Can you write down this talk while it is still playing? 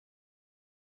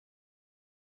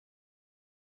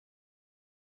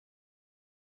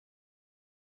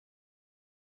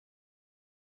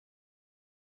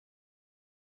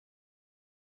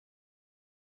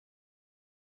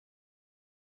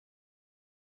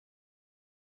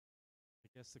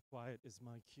I guess the quiet is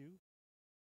my cue.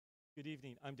 Good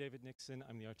evening. I'm David Nixon.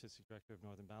 I'm the Artistic Director of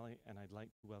Northern Ballet, and I'd like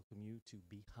to welcome you to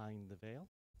Behind the Veil.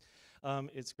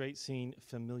 It's great seeing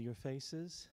familiar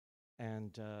faces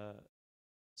and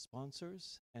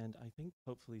sponsors, and I think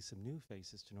hopefully some new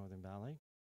faces to Northern Ballet.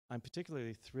 I'm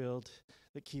particularly thrilled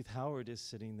that Keith Howard is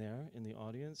sitting there in the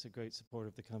audience, a great supporter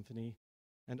of the company,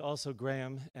 and also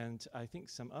Graham and I think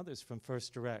some others from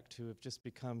First Direct who have just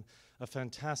become a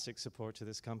fantastic support to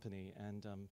this company. And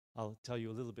I'll tell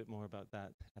you a little bit more about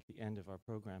that at the end of our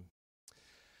program.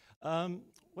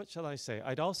 What shall I say?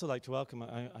 I'd also like to welcome,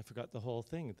 I forgot the whole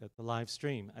thing, the live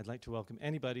stream. I'd like to welcome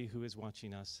anybody who is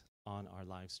watching us on our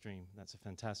live stream. That's a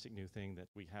fantastic new thing that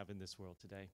we have in this world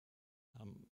today.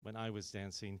 When I was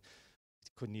dancing,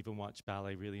 couldn't even watch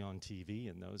ballet really on TV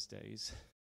in those days.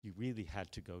 You really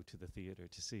had to go to the theater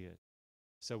to see it.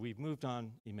 So we've moved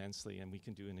on immensely, and we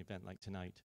can do an event like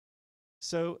tonight.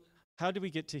 So how did we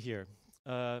get to here?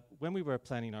 When we were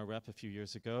planning our rep a few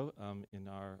years ago in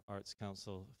our Arts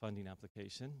Council funding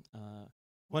application,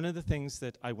 one of the things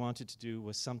that I wanted to do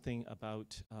was something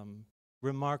about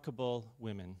remarkable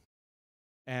women.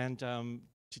 And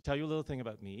to tell you a little thing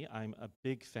about me, I'm a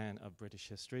big fan of British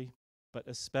history, but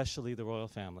especially the royal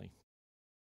family.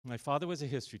 My father was a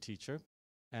history teacher,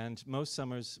 and most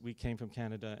summers we came from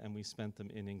Canada and we spent them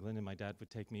in England, and my dad would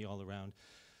take me all around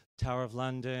Tower of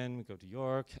London, we'd go to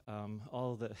York,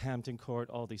 all the Hampton Court,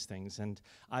 all these things. And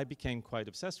I became quite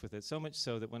obsessed with it, so much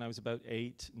so that when I was about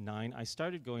 8, 9, I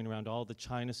started going around all the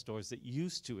China stores that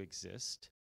used to exist,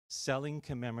 selling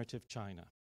commemorative china.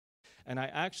 And I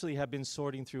actually have been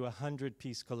sorting through a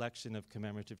 100-piece collection of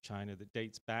commemorative china that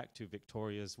dates back to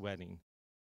Victoria's wedding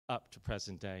up to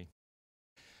present day.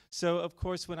 So, of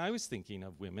course, when I was thinking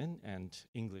of women, and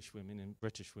English women and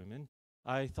British women,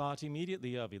 I thought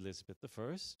immediately of Elizabeth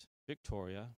I,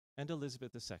 Victoria, and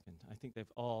Elizabeth II. I think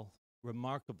they've all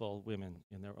remarkable women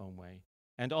in their own way,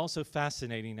 and also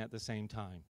fascinating at the same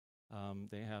time.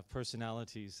 They have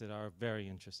personalities that are very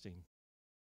interesting.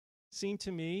 Seemed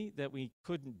to me that we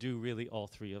couldn't do really all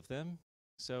three of them,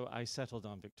 so I settled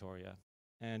on Victoria,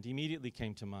 and immediately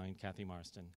came to mind Cathy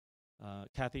Marston.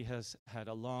 Cathy has had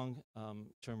a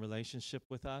long-term relationship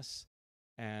with us,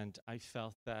 and I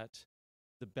felt that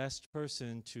the best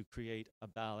person to create a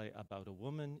ballet about a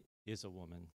woman is a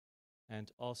woman.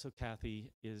 And also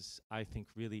Cathy is, I think,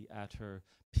 really at her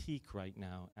peak right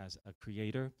now as a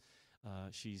creator.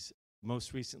 She's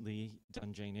most recently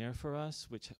done Jane Eyre for us,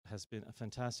 which has been a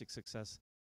fantastic success,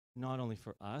 not only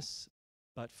for us,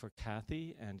 but for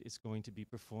Cathy, and it's going to be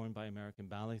performed by American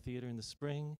Ballet Theatre in the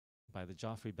spring, by the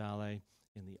Joffrey Ballet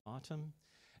in the autumn.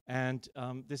 And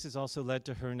this has also led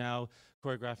to her now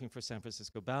choreographing for San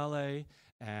Francisco Ballet,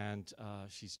 and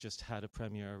she's just had a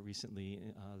premiere recently,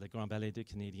 Le Grand Ballet de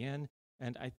Canadienne,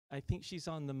 and I think she's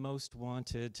on the most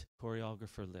wanted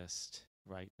choreographer list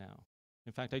right now.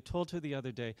 In fact, I told her the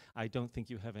other day, I don't think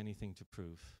you have anything to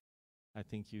prove. I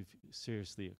think you've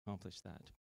seriously accomplished that.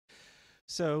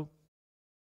 So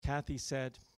Cathy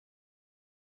said,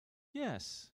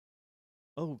 yes.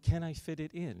 Oh, can I fit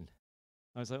it in?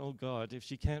 I was like, oh God, if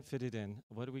she can't fit it in,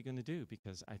 what are we going to do?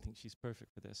 Because I think she's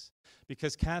perfect for this.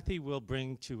 Because Cathy will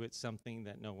bring to it something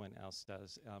that no one else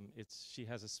does. She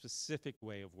has a specific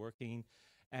way of working,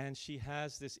 and she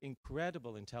has this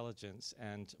incredible intelligence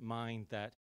and mind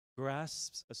that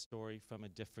grasps a story from a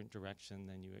different direction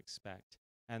than you expect.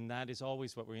 And that is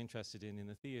always what we're interested in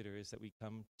the theater, is that we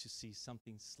come to see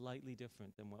something slightly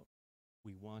different than what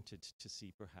we wanted to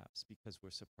see, perhaps, because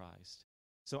we're surprised.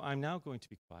 So I'm now going to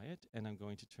be quiet, and I'm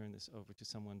going to turn this over to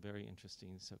someone very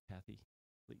interesting. So Cathy,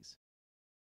 please.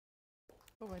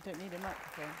 Oh, I don't need a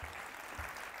microphone.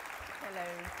 Hello.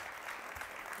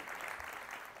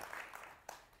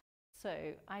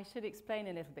 So I should explain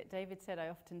a little bit. David said I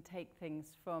often take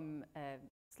things from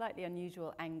slightly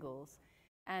unusual angles.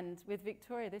 And with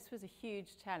Victoria, this was a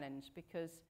huge challenge,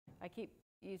 because I keep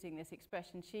using this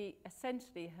expression. She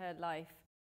essentially, her life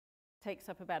takes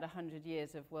up about 100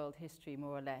 years of world history,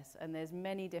 more or less, and there's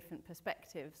many different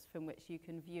perspectives from which you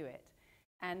can view it.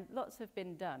 And lots have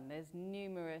been done. There's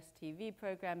numerous TV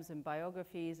programs and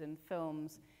biographies and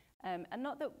films, and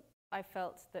not that I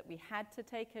felt that we had to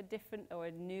take a different or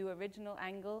a new original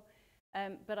angle,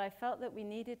 but I felt that we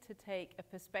needed to take a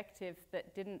perspective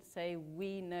that didn't say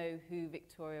we know who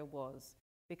Victoria was,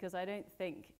 because I don't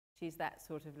think she's that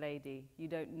sort of lady. You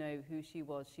don't know who she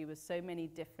was. She was so many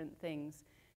different things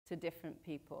to different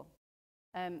people.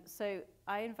 So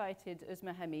I invited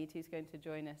Uzma Hamid, who's going to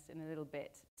join us in a little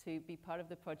bit, to be part of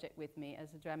the project with me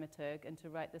as a dramaturg and to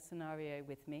write the scenario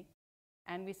with me.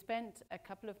 And we spent a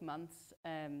couple of months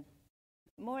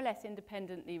more or less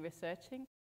independently researching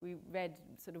we read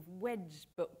sort of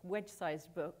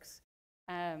wedge-sized books,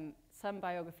 some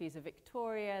biographies of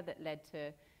Victoria that led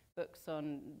to books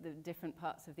on the different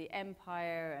parts of the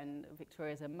empire, and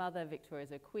Victoria as a mother, Victoria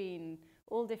as a queen,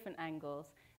 all different angles.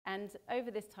 And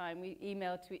over this time, we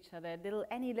emailed to each other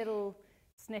any little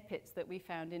snippets that we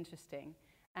found interesting.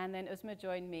 And then Uzma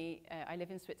joined me. I live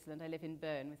in Switzerland. I live in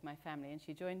Bern with my family, and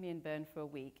she joined me in Bern for a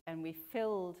week, and we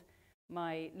filled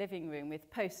my living room with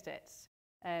Post-its.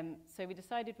 So we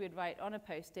decided we'd write on a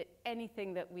Post-it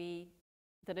anything that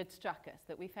had struck us,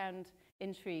 that we found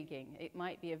intriguing. It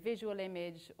might be a visual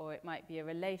image, or it might be a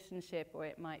relationship, or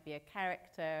it might be a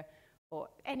character, or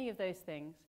any of those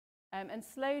things. And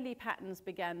slowly patterns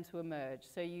began to emerge.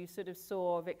 So you sort of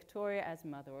saw Victoria as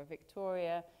mother, or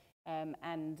Victoria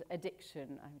and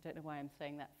addiction. I don't know why I'm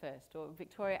saying that first, or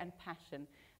Victoria and passion.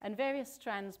 And various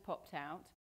strands popped out.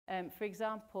 For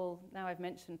example, now I've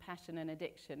mentioned passion and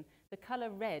addiction, the colour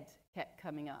red kept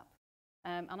coming up.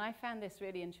 And I found this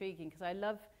really intriguing because I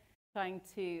love trying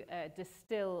to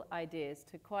distill ideas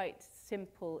to quite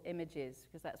simple images,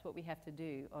 because that's what we have to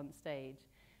do on stage.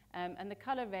 And the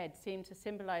colour red seemed to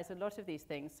symbolize a lot of these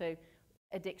things. So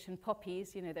addiction,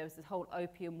 poppies, you know, there was this whole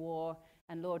opium war,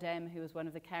 and Lord M, who was one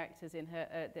of the characters in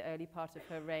her the early part of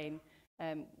her reign,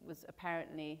 was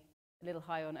apparently a little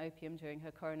high on opium during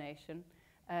her coronation.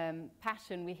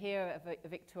 Passion, we hear of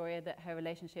Victoria that her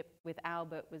relationship with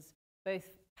Albert was both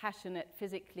passionate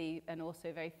physically and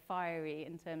also very fiery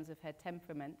in terms of her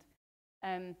temperament.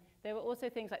 There were also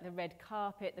things like the red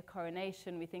carpet, the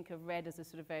coronation. We think of red as a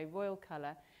sort of very royal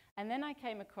colour. And then I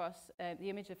came across the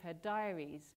image of her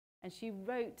diaries, and she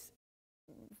wrote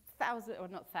thousands, or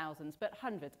not thousands, but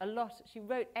hundreds, a lot. She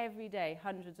wrote every day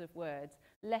hundreds of words,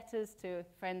 letters to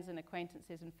friends and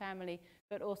acquaintances and family,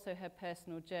 but also her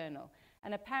personal journal.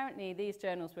 And apparently these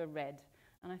journals were red.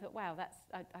 And I thought, wow,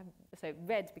 so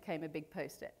red became a big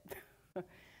Post-it.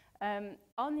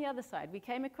 On the other side, we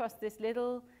came across this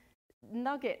little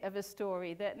nugget of a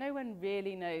story that no one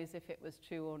really knows if it was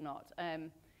true or not.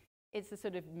 It's a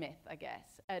sort of myth, I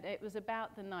guess. And it was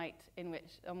about the night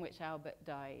on which Albert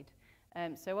died.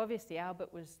 So obviously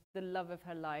Albert was the love of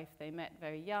her life. They met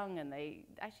very young, and they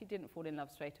actually didn't fall in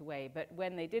love straight away. But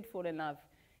when they did fall in love,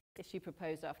 she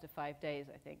proposed after 5 days,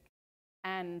 I think.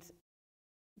 And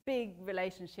big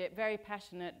relationship, very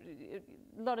passionate,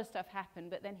 a lot of stuff happened,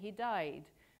 but then he died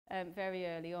very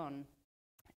early on.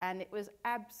 And it was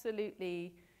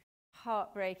absolutely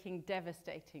heartbreaking,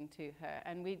 devastating to her.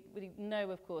 And we know,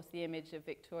 of course, the image of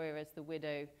Victoria as the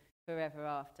widow forever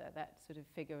after, that sort of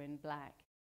figure in black.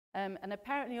 And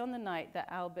apparently on the night that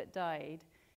Albert died,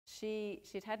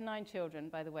 she'd had 9 children,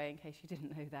 by the way, in case you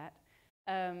didn't know that.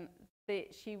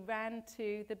 She ran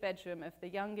to the bedroom of the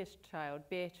youngest child,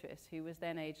 Beatrice, who was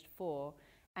then aged 4,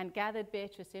 and gathered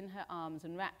Beatrice in her arms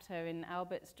and wrapped her in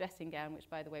Albert's dressing gown, which,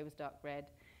 by the way, was dark red,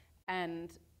 and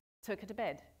took her to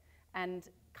bed, and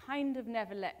kind of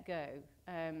never let go.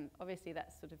 Obviously,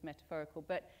 that's sort of metaphorical,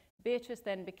 but Beatrice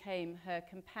then became her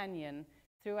companion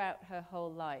throughout her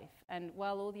whole life. And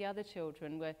while all the other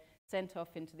children were sent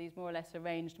off into these more or less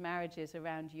arranged marriages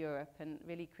around Europe and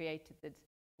really created the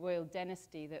royal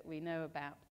dynasty that we know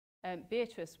about,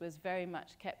 Beatrice was very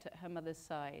much kept at her mother's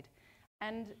side.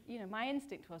 And, you know, my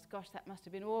instinct was, gosh, that must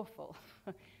have been awful.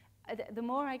 The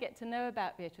more I get to know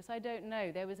about Beatrice, I don't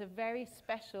know. There was a very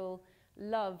special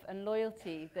love and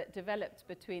loyalty that developed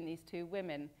between these two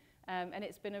women. And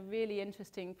it's been a really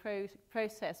interesting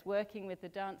process working with the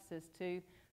dancers to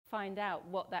find out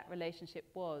what that relationship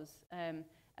was.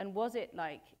 And was it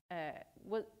like,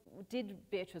 did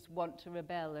Beatrice want to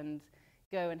rebel and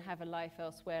go and have a life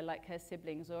elsewhere like her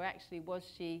siblings, or actually was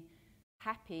she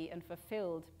happy and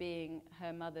fulfilled being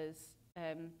her mother's,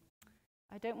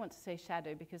 I don't want to say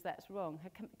shadow because that's wrong. Her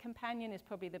companion is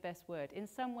probably the best word. In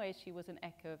some ways, she was an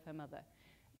echo of her mother.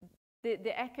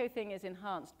 The echo thing is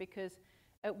enhanced because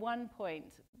at one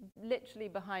point, literally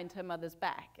behind her mother's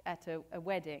back at a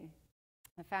wedding,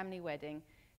 a family wedding,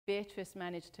 Beatrice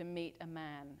managed to meet a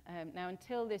man. Now,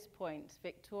 until this point,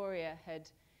 Victoria had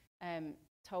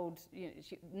told, you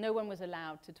know, no one was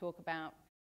allowed to talk about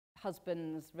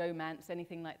husbands, romance,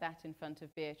 anything like that in front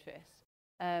of Beatrice.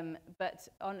 But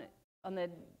on the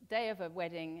day of a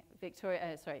wedding,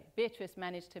 Beatrice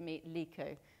managed to meet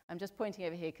Liko. I'm just pointing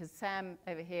over here because Sam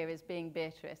over here is being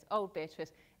Beatrice, old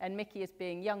Beatrice, and Miki is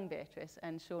being young Beatrice,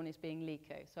 and Sean is being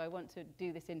Liko. So I want to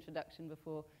do this introduction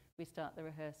before we start the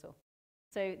rehearsal.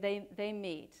 So they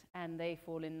meet and they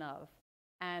fall in love,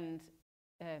 and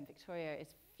Victoria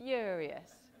is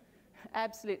furious,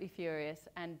 absolutely furious,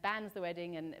 and bans the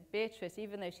wedding. And Beatrice,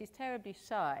 even though she's terribly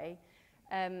shy,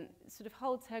 sort of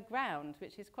holds her ground,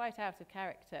 which is quite out of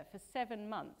character, for 7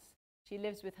 months. She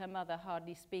lives with her mother,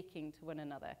 hardly speaking to one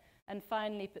another. And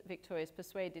finally, Victoria is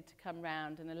persuaded to come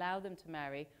round and allow them to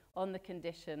marry on the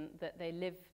condition that they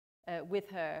live with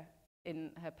her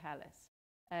in her palace,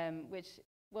 which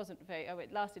wasn't very,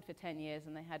 it lasted for 10 years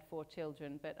and they had 4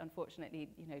 children, but unfortunately,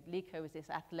 Liko was this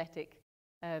athletic,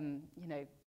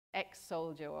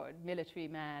 ex-soldier or military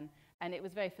man, and it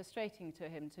was very frustrating to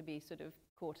him to be sort of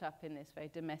caught up in this very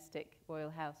domestic royal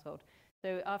household.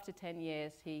 So after 10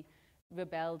 years, he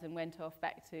rebelled and went off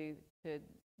back to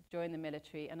join the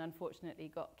military, and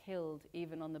unfortunately got killed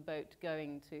even on the boat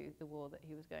going to the war that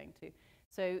he was going to.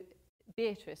 So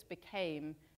Beatrice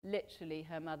became literally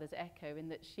her mother's echo in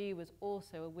that she was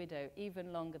also a widow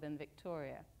even longer than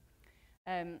Victoria.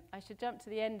 I should jump to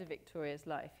the end of Victoria's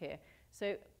life here.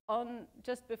 So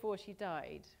just before she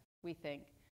died, we think,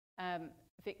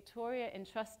 Victoria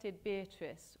entrusted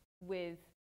Beatrice with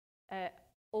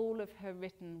all of her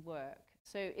written work.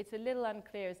 So it's a little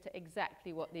unclear as to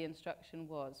exactly what the instruction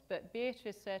was, but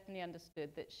Beatrice certainly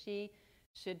understood that she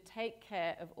should take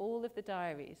care of all of the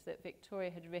diaries that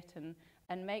Victoria had written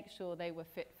and make sure they were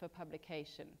fit for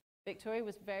publication. Victoria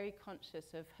was very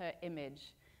conscious of her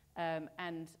image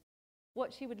and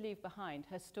what she would leave behind,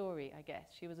 her story, I guess.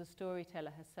 She was a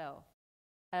storyteller herself.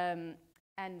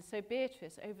 And so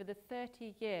Beatrice, over the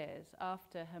 30 years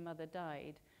after her mother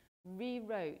died,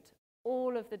 rewrote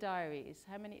all of the diaries.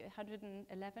 How many?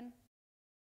 111?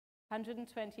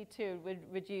 122 were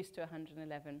reduced to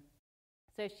 111.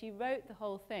 So she wrote the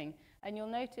whole thing, and you'll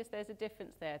notice there's a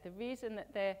difference there. The reason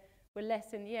that there were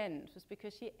less in the end was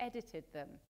because she edited them.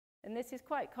 And this is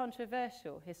quite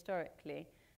controversial historically,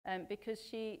 because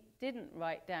she didn't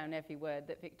write down every word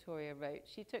that Victoria wrote.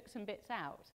 She took some bits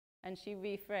out and she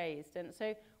rephrased. And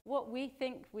so what we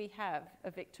think we have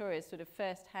of Victoria's sort of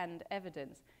first-hand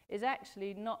evidence is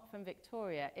actually not from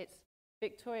Victoria. It's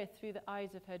Victoria through the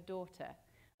eyes of her daughter.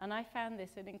 And I found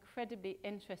this an incredibly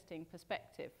interesting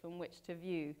perspective from which to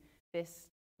view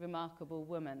this remarkable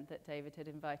woman that David had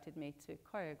invited me to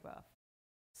choreograph.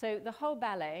 So the whole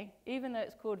ballet, even though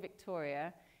it's called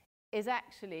Victoria, is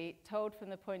actually told from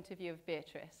the point of view of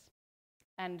Beatrice.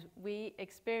 And we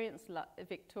experience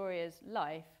Victoria's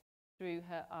life through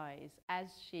her eyes as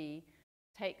she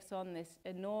takes on this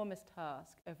enormous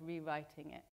task of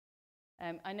rewriting it.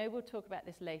 I know we'll talk about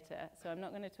this later, so I'm not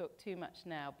going to talk too much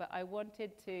now, but I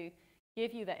wanted to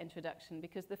give you that introduction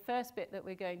because the first bit that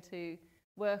we're going to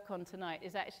work on tonight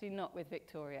is actually not with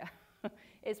Victoria.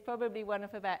 It's probably one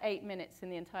of about 8 minutes in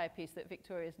the entire piece that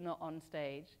Victoria is not on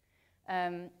stage.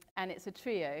 And it's a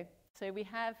trio. So we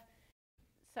have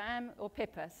Sam, or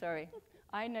Pippa, sorry.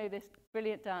 I know this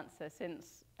brilliant dancer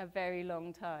since a very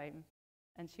long time,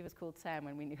 and she was called Sam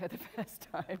when we knew her the first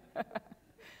time.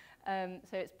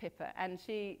 So it's Pippa, and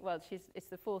it's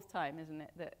the 4th time, isn't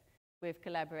it, that we've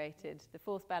collaborated. The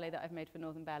 4th ballet that I've made for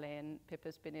Northern Ballet, and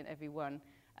Pippa's been in every one.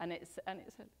 And it's am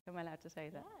I allowed to say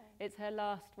that? Yeah. It's her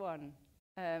last one,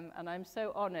 and I'm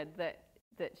so honoured that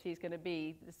she's going to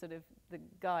be the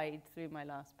guide through my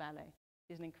last ballet.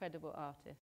 She's an incredible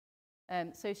artist.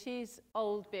 So she's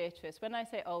old Beatrice. When I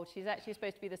say old, she's actually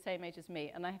supposed to be the same age as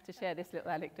me, and I have to share this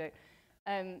little anecdote.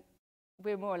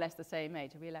 We're more or less the same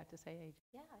age. Are we allowed to say age?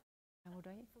 Yeah. How old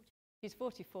are you? 40. She's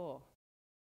 44.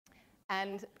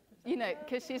 And,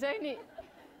 because she's only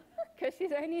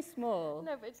small.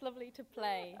 No, but it's lovely to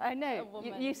play. I know.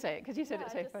 You say it, because you said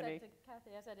it so funny. I said to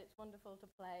Cathy, I said it's wonderful to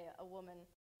play a woman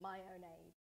my own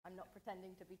age. I'm not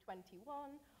pretending to be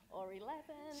 21 or 11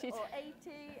 or 80.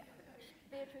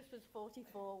 Beatrice was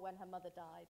 44 when her mother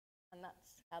died, and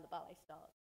that's how the ballet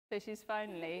starts. So she's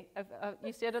finally,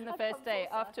 you said on the first day,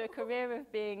 after a career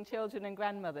of being children and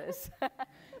grandmothers,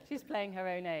 she's playing her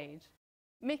own age.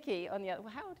 Miki, on the other,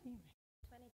 how old are you?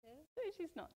 22. So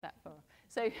she's not that far.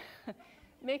 So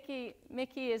Miki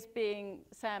is being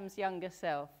Sam's younger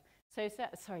self. So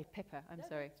sorry, Pippa, I'm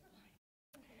sorry.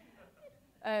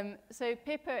 So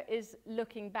Pippa is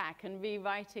looking back and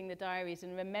rewriting the diaries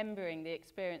and remembering the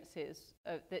experiences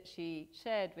that she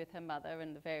shared with her mother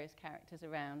and the various characters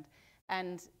around.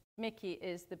 And Miki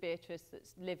is the Beatrice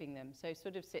that's living them, so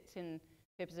sort of sits in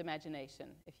Pippa's imagination,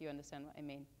 if you understand what I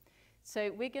mean.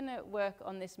 So we're going to work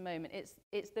on this moment.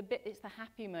 It's the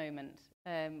happy moment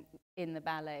in the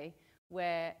ballet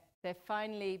where they've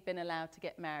finally been allowed to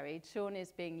get married. Sean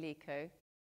is being Liko,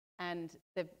 and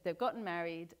they've gotten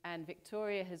married, and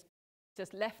Victoria has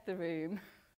just left the room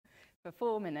for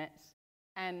 4 minutes,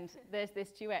 and there's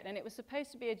this duet, and it was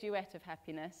supposed to be a duet of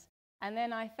happiness, and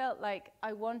then I felt like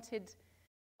I wanted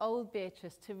old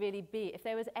Beatrice to really be, if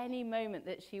there was any moment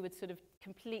that she would sort of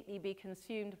completely be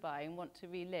consumed by and want to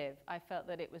relive, I felt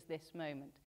that it was this moment.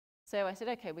 So I said,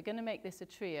 okay, we're going to make this a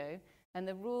trio. And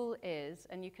the rule is,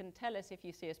 and you can tell us if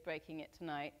you see us breaking it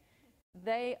tonight,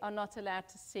 they are not allowed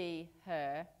to see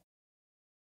her,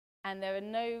 and there are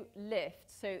no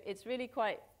lifts, so it's really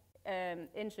quite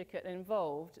intricate and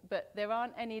involved, but there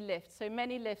aren't any lifts. So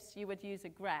many lifts you would use a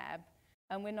grab,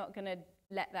 and we're not going to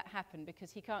let that happen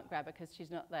because he can't grab her because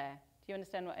she's not there. Do you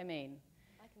understand what I mean?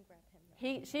 I can grab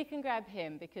him. She can grab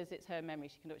him because it's her memory.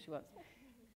 She can do what she wants.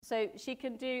 So she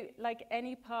can do, like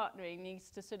any partnering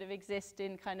needs to sort of exist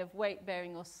in kind of weight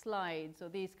bearing or slides or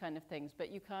these kind of things,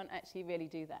 but you can't actually really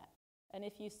do that. And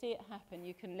if you see it happen,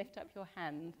 you can lift up your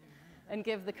hand and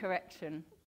give the correction.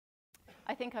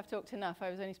 I think I've talked enough.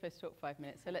 I was only supposed to talk 5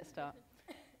 minutes, so let's start.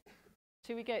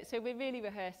 Should we go? So we're really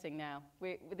rehearsing now.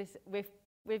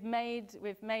 We've made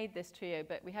this trio,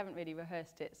 but we haven't really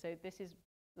rehearsed it. So this is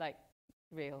like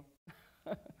real.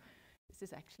 This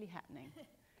is actually happening.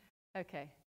 Okay.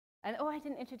 And I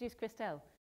didn't introduce Christelle.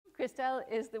 Christelle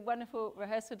is the wonderful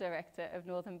rehearsal director of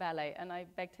Northern Ballet, and I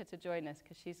begged her to join us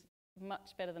because she's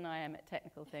much better than I am at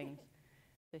technical things.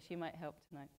 So she might help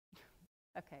tonight.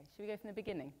 Okay, should we go from the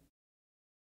beginning?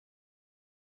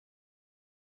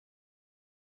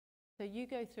 So you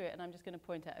go through it, and I'm just going to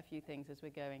point out a few things as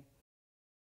we're going.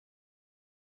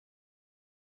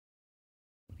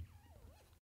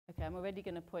 Okay, I'm already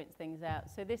going to point things out.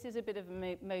 So this is a bit of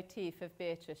a motif of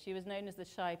Beatrice. She was known as the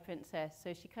shy princess,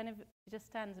 so she just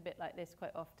stands a bit like this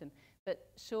quite often.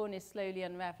 But Sean is slowly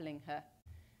unravelling her.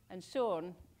 And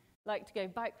Sean liked to go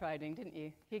bike riding, didn't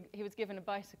you? He was given a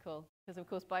bicycle, because of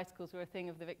course bicycles were a thing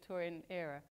of the Victorian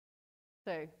era.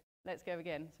 So let's go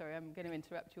again. Sorry, I'm going to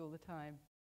interrupt you all the time.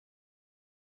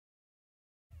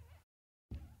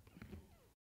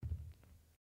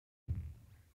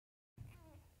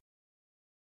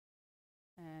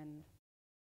 And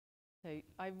so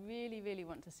I really, really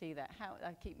want to see that.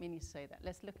 I keep meaning to say that.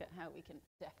 Let's look at how we can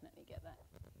definitely get that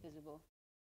visible.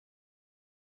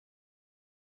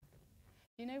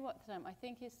 You know what, I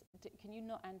think is, can you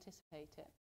not anticipate it?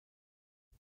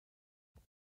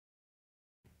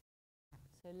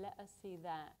 So let us see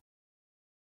that.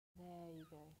 There you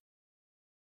go.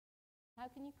 How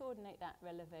can you coordinate that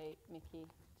releve, Miki?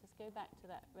 Just go back to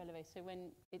that releve. So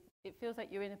when it feels like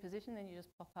you're in a position, then you just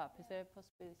pop up. Is there a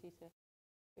possibility to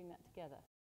bring that together?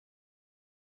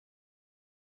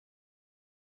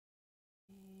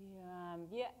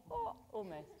 Yeah,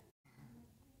 almost.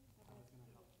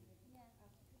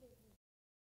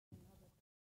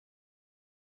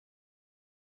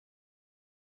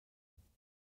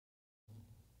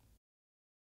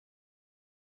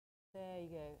 There you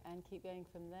go. And keep going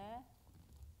from there.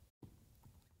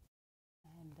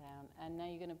 And down. And now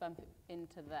you're going to bump it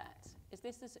into that.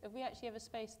 Have we actually ever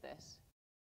spaced this?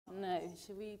 No.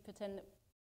 Should we pretend that,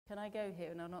 can I go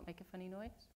here and I'll not make a funny noise?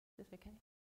 Is this okay?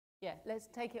 Yeah, let's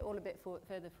take it all a bit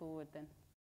further forward then.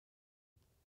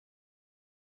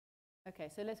 Okay,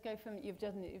 so let's go from, you've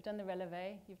done the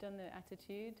releve, you've done the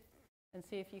attitude, and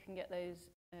see if you can get those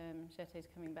jetés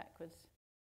coming backwards.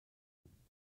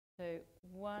 So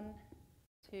 1,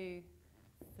 2,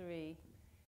 3.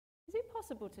 Is it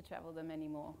possible to travel them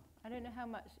anymore? I don't know how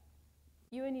much.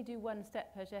 You only do 1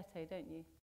 step per jeté, don't you?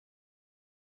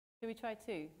 Should we try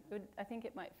 2? I think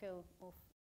it might feel more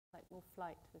like more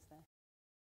flight was there.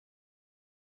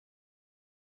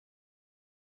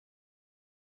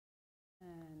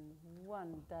 And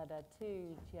 1, da-da,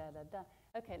 2, ja-da-da.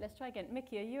 Okay, let's try again.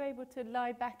 Miki, are you able to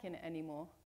lie back in it anymore?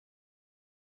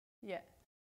 Yeah.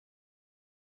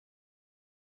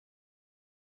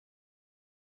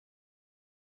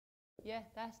 Yeah,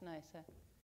 that's nicer.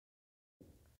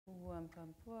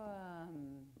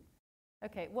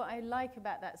 Okay, what I like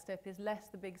about that step is less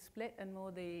the big split and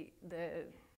more the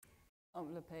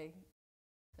enveloppe.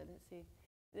 So let's see.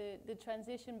 The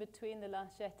transition between the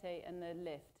last jeté and the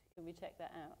lift. Can we check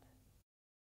that out?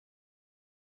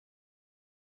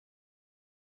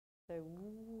 So,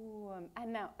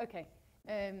 and now, okay.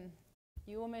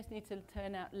 You almost need to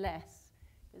turn out less.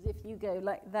 Because if you go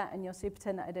like that and you're super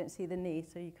pretend that I don't see the knee,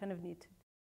 so you kind of need to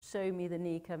show me the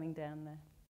knee coming down there.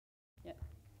 Yep.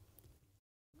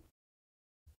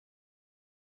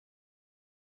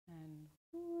 And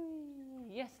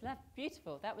whee. Yes, that's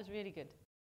beautiful. That was really good.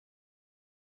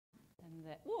 And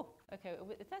there. Whoa. Okay,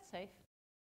 is that safe?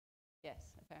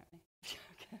 Yes, apparently.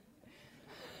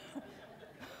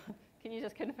 Can you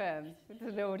just confirm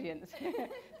with the audience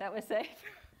that we're safe?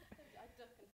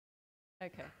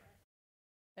 Okay.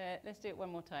 Let's do it one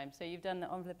more time. So you've done the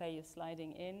enveloppe, you're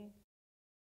sliding in.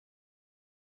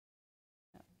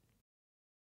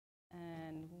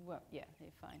 And, yeah,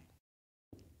 they're fine.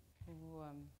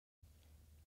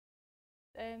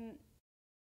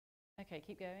 Okay,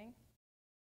 keep going.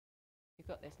 You've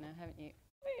got this now, haven't you?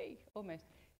 Whee! Almost.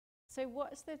 So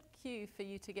what's the cue for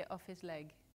you to get off his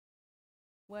leg?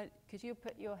 Because you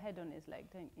put your head on his leg,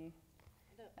 don't you?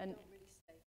 I don't really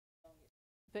stay long.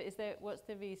 But what's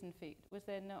the reason for you? Was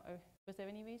there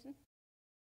any reason?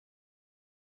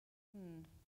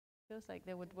 Feels like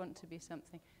there would want to be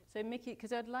something. So Miki,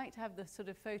 because I'd like to have the sort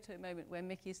of photo moment where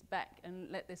Miki's back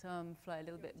and let this arm fly a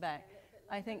little bit back.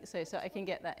 I think so I can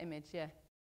get that image, yeah.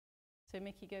 So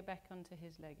Miki, go back onto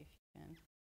his leg if you can.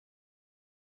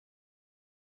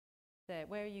 There,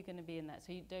 where are you going to be in that?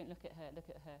 So you don't look at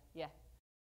her, yeah.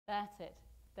 That's it,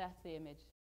 that's the image.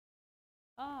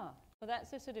 Ah, well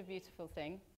that's a sort of beautiful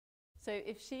thing. So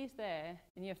if she's there,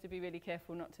 and you have to be really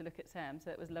careful not to look at Sam, so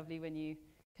that was lovely when you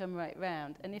come right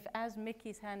round. And if as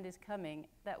Miki's hand is coming,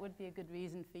 that would be a good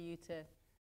reason for you to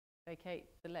locate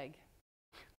the leg.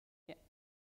 Yeah.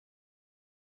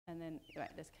 And then,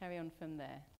 right, let's carry on from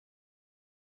there.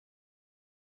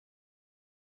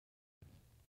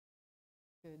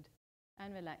 Good.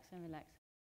 And relax, and relax.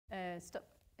 Stop.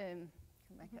 Come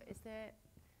back up. Is there...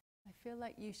 I feel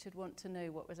like you should want to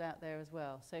know what was out there as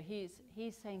well. So he's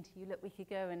saying to you, look, we could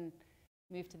go and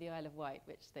move to the Isle of Wight,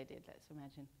 which they did, let's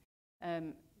imagine.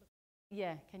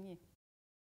 Yeah, can you?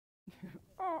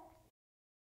 Oh.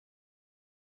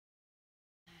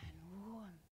 And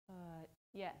one.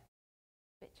 Yeah,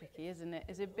 a bit tricky, isn't it?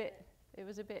 It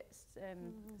was a bit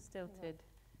stilted.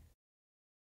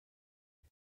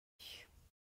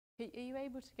 Are you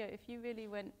able to go, if you really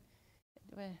went,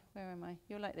 where am I?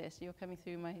 You're like this, you're coming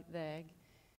through my leg.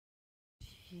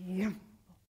 Maybe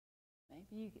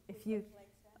if you,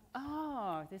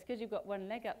 it's because you've got one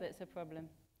leg up that's a problem.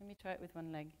 Let me try it with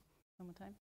one leg. One more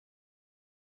time.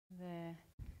 There.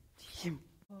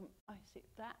 I see,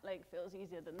 that leg feels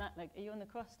easier than that leg. Are you on the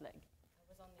cross leg? I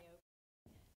was on the open.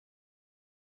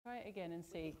 Try it again and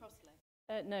see. The cross leg?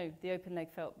 No, the open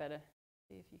leg felt better.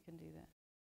 See if you can do that.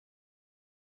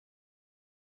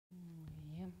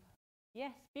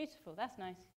 Yes, beautiful, that's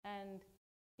nice. And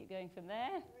keep going from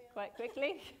there quite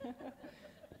quickly.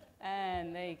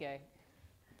 And there you go.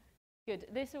 Good.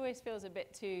 This always feels a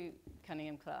bit too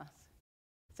Cunningham class.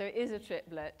 So it is a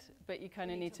triplet, but you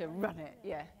kind of need to run it.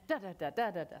 Yeah. Da da da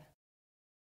da da da.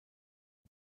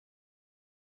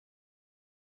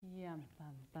 Yum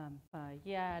bum bum ba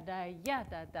ya da da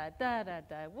da da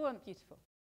da. One, beautiful.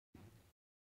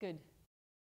 Good.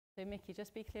 So Miki,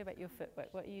 just be clear about your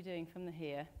footwork. What are you doing from the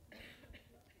here?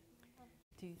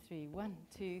 2, 3, 1,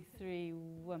 2, 3,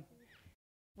 1.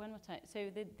 One more time.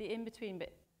 So the in-between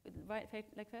bit, right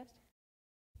leg first.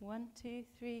 1, 2,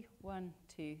 3, 1,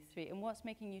 2, 3. And what's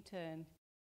making you turn?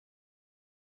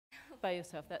 By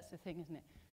yourself, that's the thing, isn't it?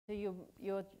 So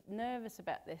you're nervous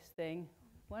about this thing.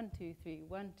 1, 2, 3,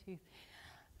 1, 2.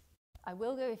 I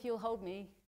will go if you'll hold me.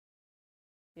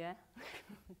 Yeah?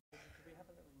 Could we have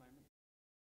a little moment?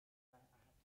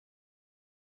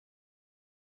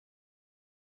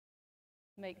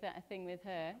 Make that a thing with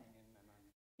her.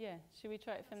 Yeah, should we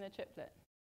try it from the triplet?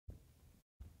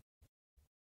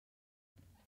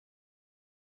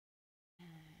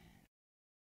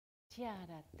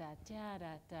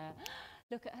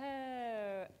 Look at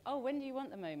her. Oh, when do you want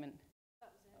the moment?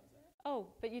 That was it. Oh,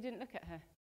 but you didn't look at her.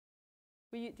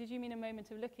 Did you mean a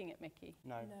moment of looking at Miki?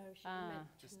 No. No, she meant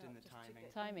Just not in the just timing. to go.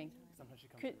 Timing. Sometimes she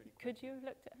comes really quick. Could you have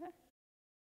looked at her?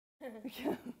 Yes,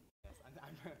 my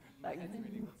Like- head's really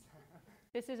good.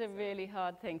 This is a really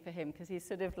hard thing for him because he's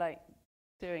sort of like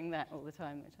doing that all the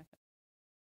time. Which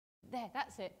there,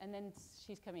 that's it. And then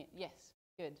she's coming in. Yes,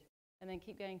 good. And then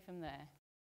keep going from there.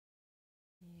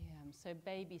 Yeah, so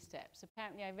baby steps.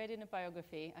 Apparently, I read in a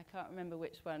biography, I can't remember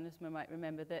which one, as I might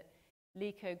remember, that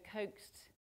Liko coaxed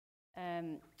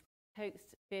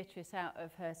Beatrice out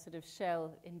of her sort of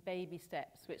shell in baby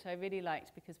steps, which I really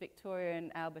liked because Victoria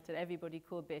and Albert and everybody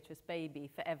called Beatrice baby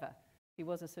forever. She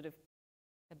was a sort of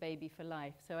a baby for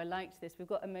life. So I liked this. We've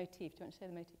got a motif. Do you want to say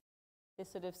the motif?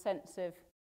 This sort of sense of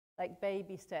like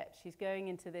baby steps. She's going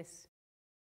into this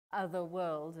other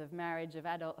world of marriage, of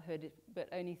adulthood, but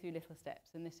only through little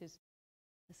steps. And this is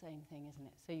the same thing, isn't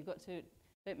it? So you've got to,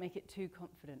 don't make it too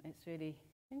confident. It's really,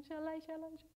 inshallah, inshallah,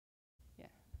 inshallah.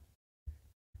 Yeah.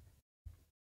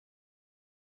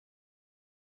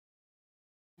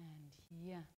 And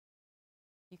yeah.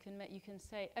 You can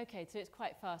say, okay, so it's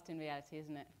quite fast in reality,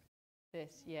 isn't it?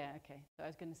 This, yeah, okay. So I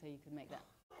was going to say you could make that,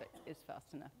 but it's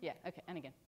fast enough. Yeah, okay, and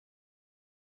again.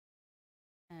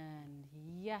 And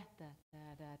ya da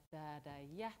da da da da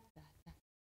ya da da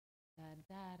da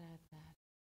da da da.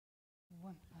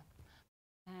 One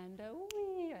and a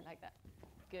wee. I like that.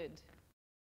 Good.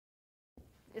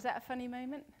 Is that a funny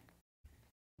moment?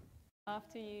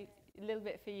 After you, a little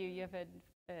bit for you. You have a.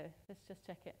 Let's just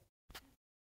check it.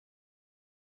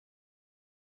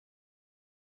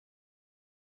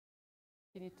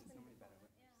 You need to.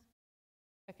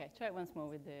 Okay, try it once more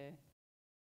with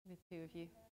two of you.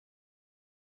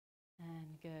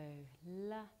 And go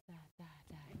la da da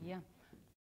da yum.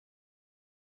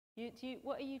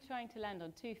 What are you trying to land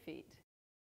on? 2 feet?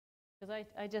 Because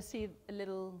I just see a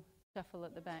little shuffle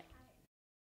at the back.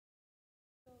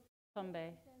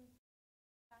 Tombe.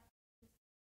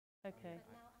 Okay.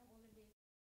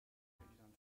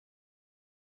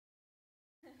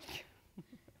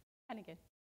 And again.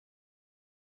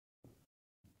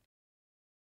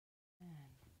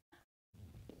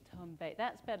 Tombe.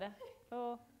 That's better.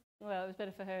 Oh, well, it was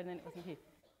better for her and then it wasn't you.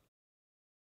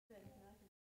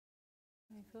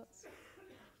 Any thoughts?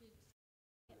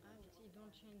 You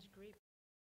don't change grip.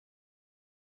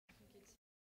 I think it's,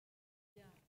 yeah.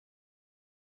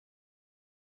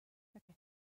 Okay.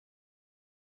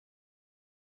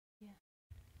 Yeah.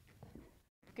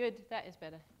 Good, that is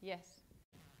better. Yes.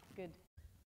 Good.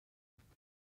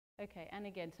 Okay, and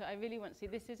again, so I really want to see,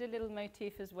 this is a little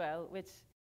motif as well, which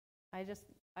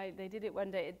they did it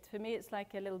one day. For me, it's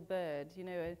like a little bird, you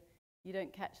know, you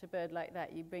don't catch a bird like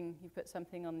that. You put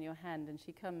something on your hand and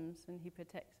she comes and he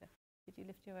protects her. Could you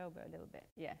lift your elbow a little bit?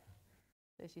 Yeah.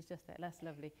 So she's just there. That's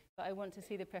lovely. But I want to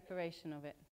see the preparation of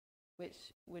it,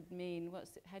 which would mean,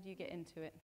 how do you get into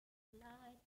it?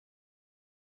 Light.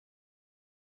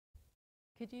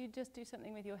 Could you just do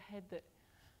something with your head that,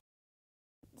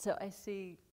 so I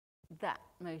see that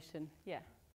motion. Yeah.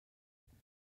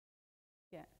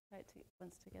 Yeah, right,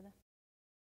 once together.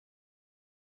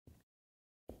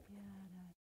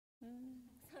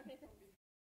 Sorry.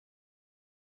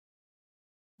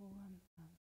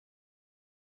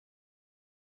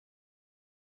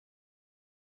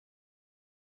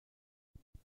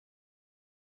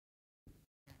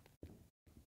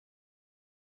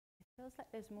 It feels like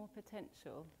there's more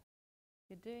potential.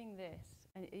 You're doing this,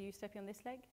 and are you stepping on this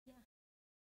leg? Yeah.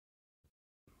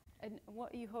 And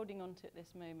what are you holding on to at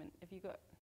this moment? Have you got,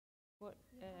 what,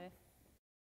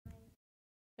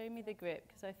 show me the grip,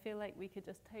 because I feel like we could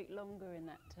just take longer in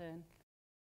that turn.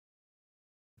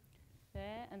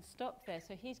 There, and stop there.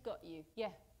 So he's got you.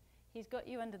 Yeah, he's got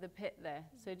you under the pit there.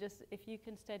 So just, if you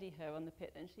can steady her on the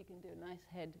pit, then she can do a nice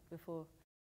head before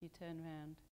you turn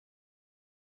round.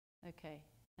 Okay,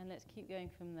 and let's keep going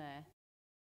from there.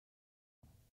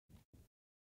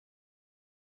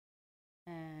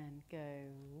 And go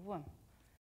 1.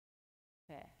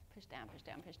 There, push down, push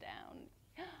down, push down.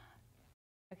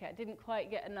 Okay, I didn't quite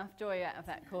get enough joy out of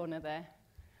that corner there.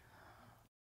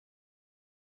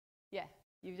 Yeah,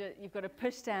 you've got to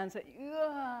push down, so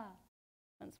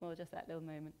once more, just that little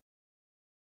moment.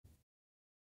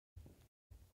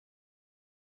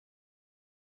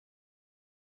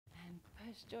 And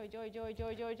push, joy, joy, joy,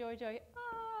 joy, joy, joy, joy.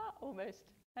 Almost.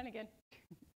 And again.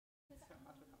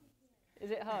 Is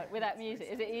it hard without music?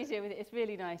 Is it easier with it? It's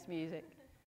really nice music.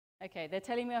 Okay, they're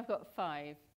telling me I've got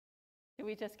 5. Should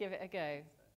we just give it a go?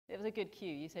 It was a good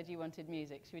cue. You said you wanted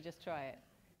music. Should we just try it?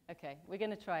 Okay, we're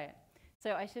going to try it.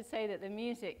 So I should say that the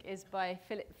music is by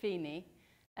Philip Feeney,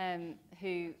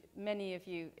 who many of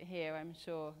you here, I'm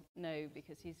sure, know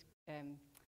because he's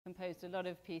composed a lot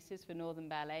of pieces for Northern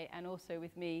Ballet and also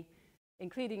with me,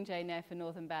 including Jane Eyre for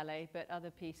Northern Ballet, but other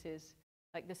pieces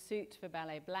like the suit for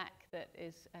Ballet Black that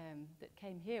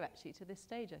came here actually to this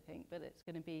stage, I think, but it's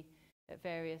going to be at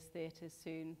various theatres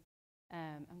soon.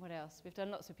 And what else? We've done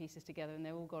lots of pieces together and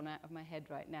they're all gone out of my head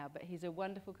right now, but he's a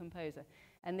wonderful composer.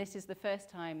 And this is the first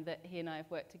time that he and I have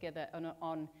worked together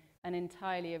on an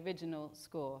entirely original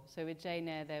score. So with Jane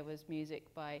Eyre there was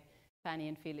music by Fanny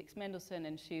and Felix Mendelssohn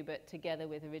and Schubert together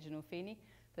with original Feeney.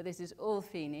 But this is all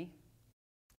Feeney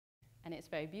and it's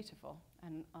very beautiful,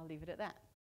 and I'll leave it at that.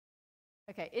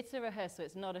 Okay, it's a rehearsal,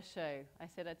 it's not a show. I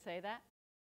said I'd say that.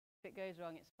 If it goes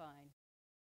wrong, it's fine.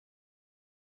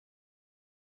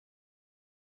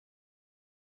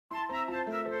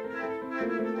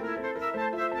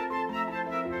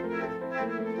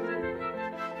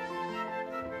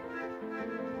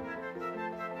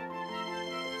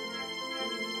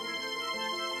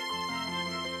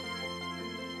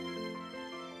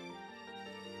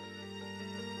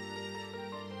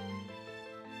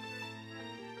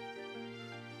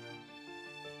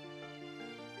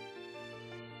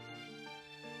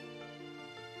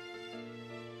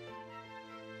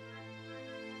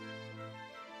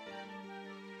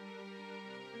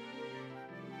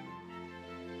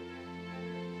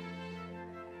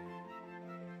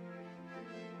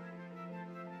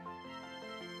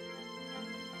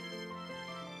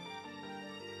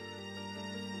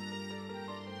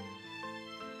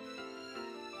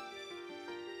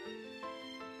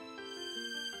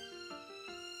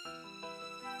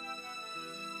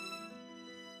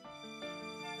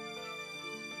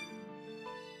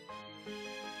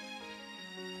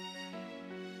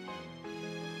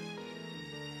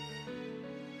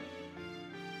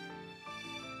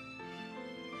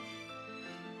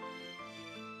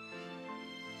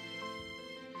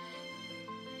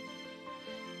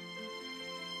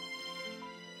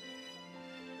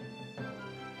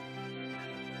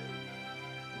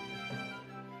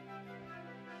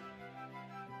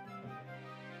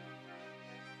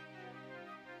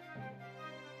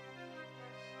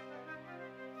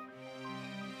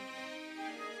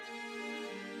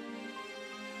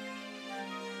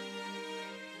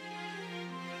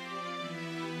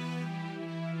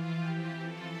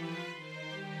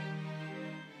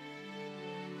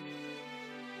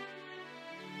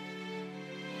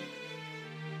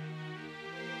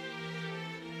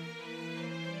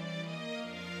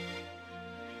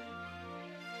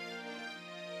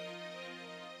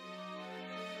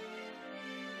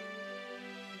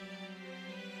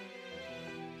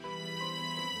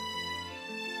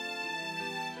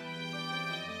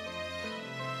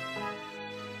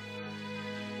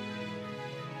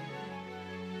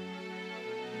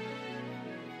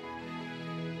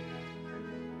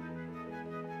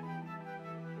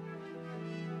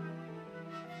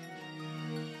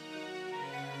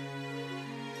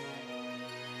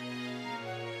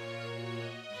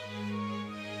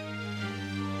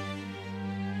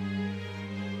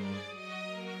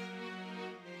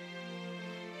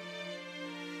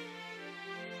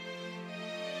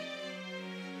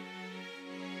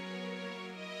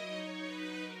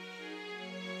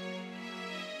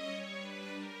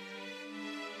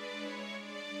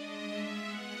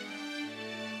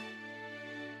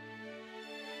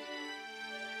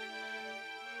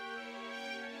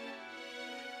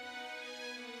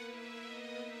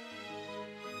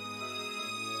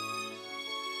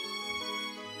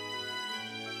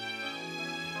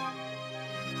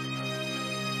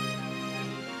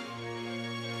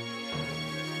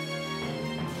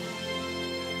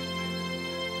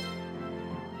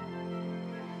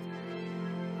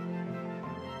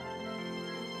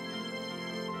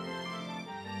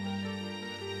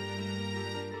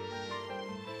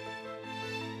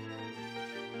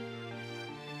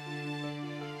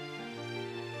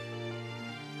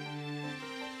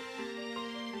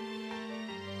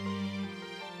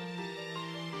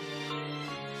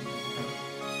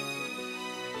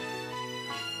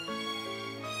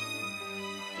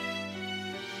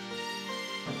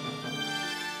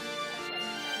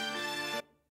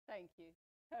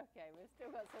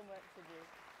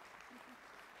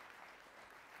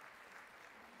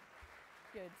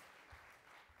 Good.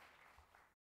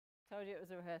 Told you it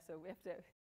was a rehearsal. We have to.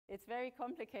 It's very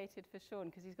complicated for Sean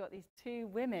because he's got these two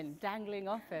women dangling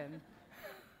off him.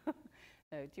 No,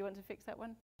 do you want to fix that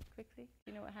one quickly?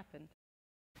 Do you know what happened?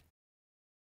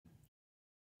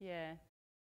 Yeah.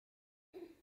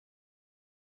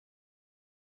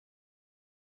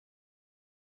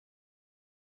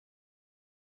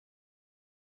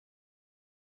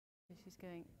 So she's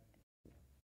going.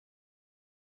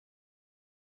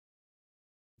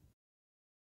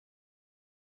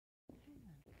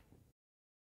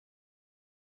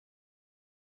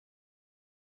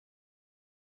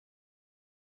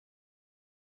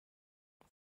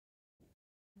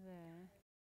 There.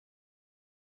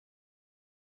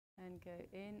 And go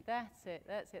in. That's it,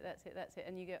 that's it, that's it, that's it.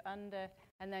 And you go under,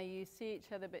 and now you see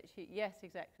each other, but yes,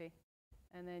 exactly.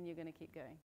 And then you're going to keep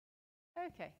going.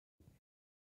 Okay.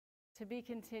 To be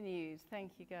continued.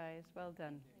 Thank you, guys. Well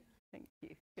done. Thank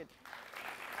you. Good.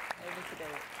 Over to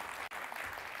David.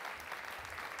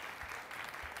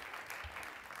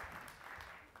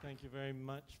 Thank you very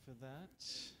much for that.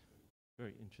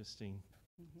 Very interesting.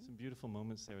 Some beautiful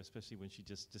moments there, especially when she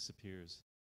just disappears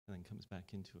and then comes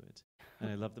back into it. And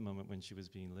I love the moment when she was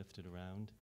being lifted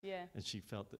around. Yeah. And she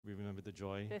felt that we remember the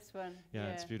joy. This one. Yeah,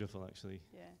 it's beautiful, actually.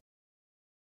 Yeah.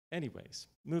 Anyways,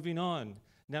 moving on.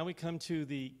 Now we come to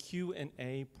the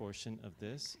Q&A portion of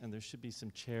this, and there should be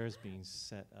some chairs being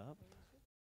set up.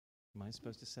 Am I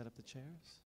supposed to set up the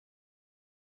chairs?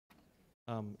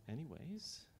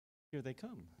 Anyways, here they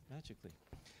come, magically.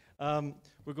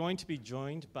 We're going to be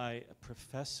joined by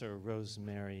Professor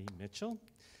Rosemary Mitchell,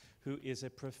 who is a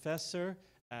professor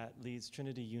at Leeds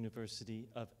Trinity University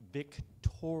of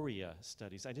Victoria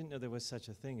Studies. I didn't know there was such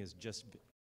a thing as just,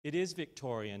 it is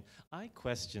Victorian. I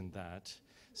questioned that.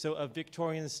 So of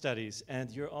Victorian Studies, and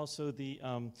you're also the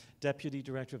Deputy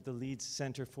Director of the Leeds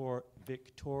Center for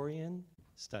Victorian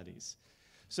Studies.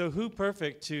 So who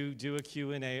perfect to do a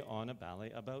Q&A on a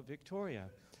ballet about Victoria?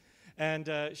 And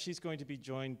she's going to be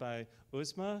joined by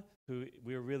Uzma, who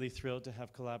we're really thrilled to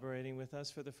have collaborating with us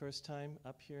for the first time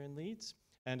up here in Leeds,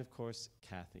 and of course,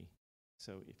 Cathy.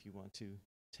 So if you want to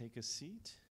take a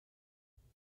seat.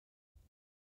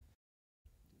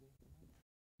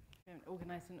 We haven't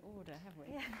organised an order, have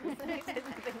we? Yeah.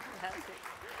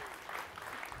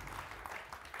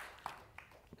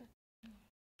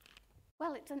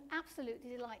 Well, it's an absolute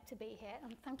delight to be here,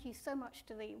 and thank you so much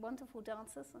to the wonderful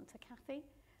dancers and to Cathy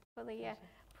for the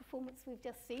performance we've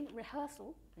just seen,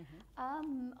 rehearsal.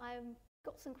 I've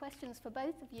got some questions for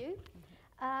both of you.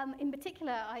 In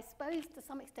particular, I suppose to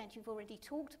some extent you've already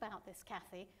talked about this,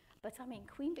 Cathy, but I mean,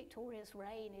 Queen Victoria's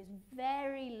reign is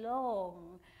very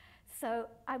long. So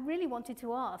I really wanted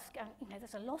to ask, you know,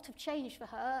 there's a lot of change for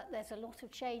her, there's a lot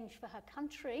of change for her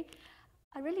country.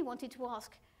 I really wanted to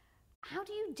ask, how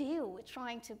do you deal with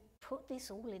trying to put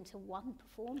this all into one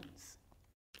performance?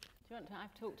 Do you want to,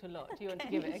 I've talked a lot, do you want to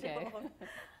give it a go?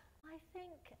 I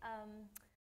think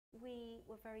we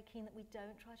were very keen that we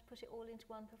don't try to put it all into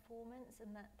one performance,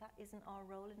 and that isn't our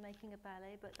role in making a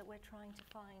ballet, but that we're trying to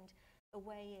find a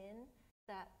way in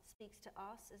that speaks to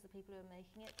us as the people who are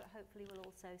making it, but hopefully will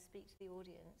also speak to the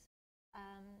audience.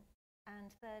 And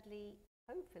thirdly,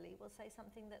 hopefully will say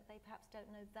something that they perhaps don't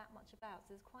know that much about.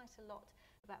 So there's quite a lot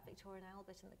about Victoria and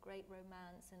Albert and the Great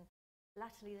Romance, and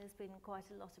latterly there's been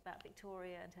quite a lot about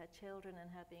Victoria and her children and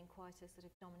her being quite a sort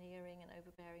of domineering and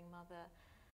overbearing mother.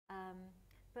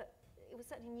 But it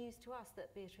was certainly news to us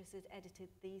that Beatrice had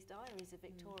edited these diaries of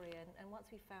Victoria, and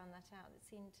once we found that out, it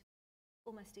seemed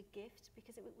almost a gift,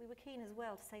 because we were keen as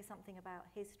well to say something about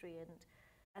history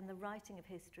and the writing of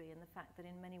history, and the fact that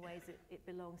in many ways it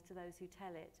belongs to those who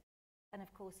tell it. And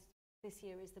of course, this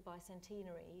year is the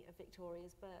bicentenary of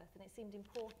Victoria's birth, and it seemed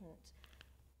important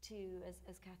to,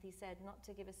 as Cathy said, not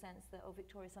to give a sense that, oh,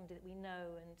 Victoria's somebody that we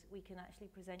know and we can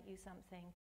actually present you something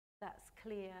that's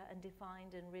clear and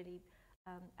defined and really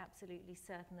absolutely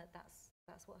certain that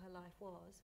that's what her life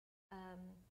was,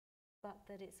 but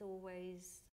that it's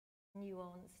always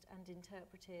nuanced and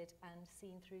interpreted and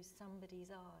seen through somebody's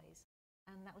eyes.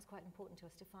 And that was quite important to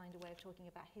us, to find a way of talking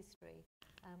about history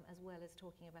as well as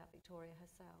talking about Victoria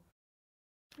herself.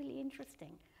 Really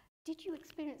interesting. Did you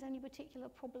experience any particular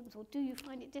problems, or do you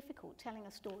find it difficult telling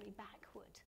a story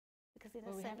backward? Because in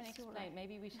Well, a sense,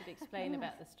 maybe we should explain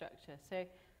about the structure. So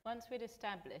once we'd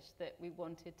established that we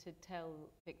wanted to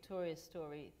tell Victoria's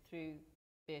story through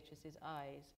Beatrice's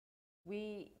eyes,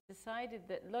 we decided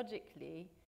that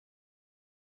logically,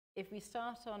 if we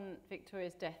start on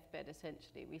Victoria's deathbed,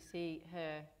 essentially, we see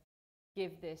her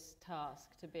give this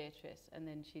task to Beatrice and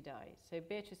then she dies. So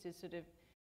Beatrice is sort of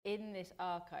in this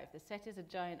archive. The set is a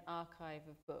giant archive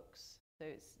of books So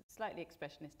it's slightly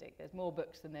expressionistic. There's more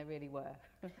books than there really were.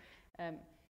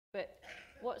 But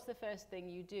what's the first thing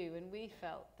you do? And we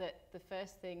felt that the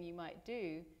first thing you might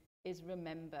do is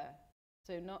remember.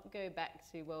 So not go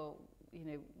back to, well, you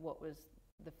know, what was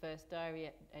the first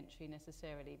diary entry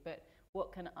necessarily, but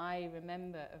what can I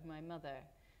remember of my mother?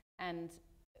 And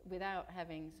without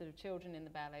having sort of children in the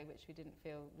ballet, which we didn't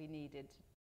feel we needed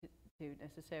to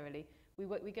necessarily,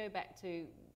 we go back to,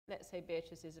 let's say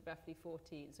Beatrice is roughly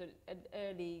 14, so an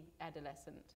early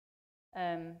adolescent.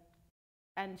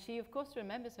 And she, of course,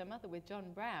 remembers her mother with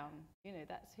John Brown. You know,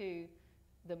 that's who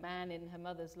the man in her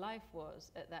mother's life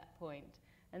was at that point.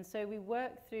 And so we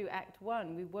work through Act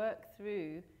 1, we work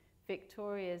through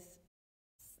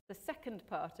the second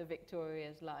part of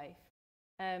Victoria's life.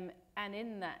 And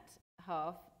in that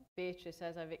half, Beatrice,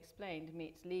 as I've explained,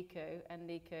 meets Liko, and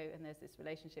there's this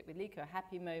relationship with Liko, a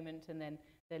happy moment, and then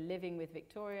they're living with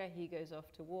Victoria, he goes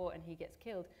off to war and he gets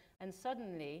killed. And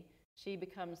suddenly she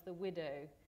becomes the widow,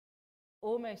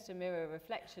 almost a mirror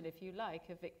reflection, if you like,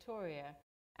 of Victoria.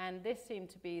 And this seemed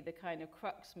to be the kind of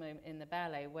crux moment in the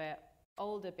ballet where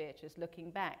older Beatrice,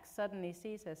 looking back, suddenly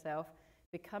sees herself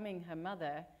becoming her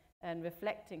mother and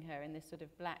reflecting her in this sort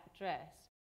of black dress,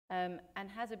 and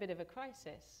has a bit of a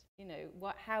crisis. You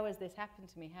know, how has this happened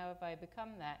to me? How have I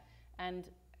become that? And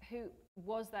who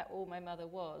was that? All my mother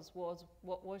was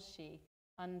what was she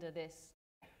under this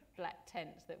black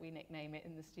tent that we nickname it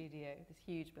in the studio, this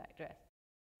huge black dress?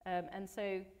 And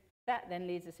so that then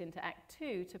leads us into Act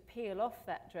 2 to peel off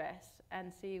that dress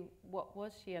and see what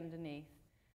was she underneath.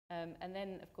 And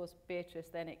then, of course, Beatrice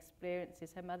then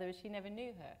experiences her mother as she never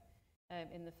knew her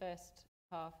in the first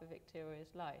half of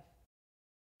Victoria's life.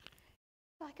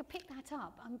 If I could pick that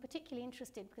up, I'm particularly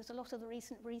interested because a lot of the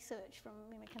recent research from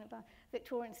kind of a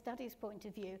Victorian studies point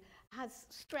of view has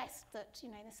stressed that,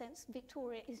 in a sense,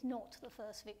 Victoria is not the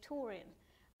first Victorian.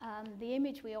 The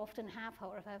image we often have,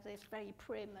 however, of this very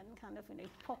prim and kind of,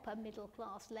 proper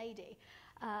middle-class lady,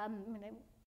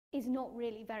 is not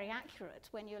really very accurate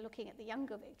when you're looking at the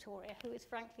younger Victoria, who is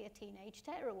frankly a teenage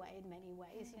tearaway in many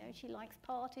ways. She likes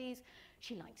parties,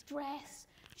 she likes dress,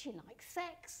 she likes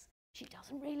sex, she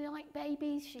doesn't really like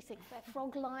babies, she thinks they're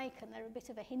frog-like and they're a bit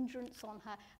of a hindrance on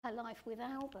her life with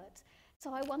Albert.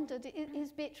 So I wondered,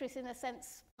 is Beatrice in a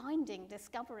sense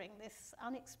discovering this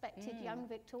unexpected young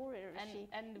Victoria as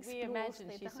and she we imagine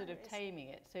the she's sort of taming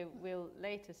it. So we'll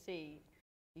later see,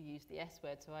 you use the S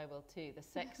word, so I will too, the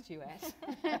sex duet.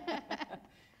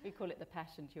 We call it the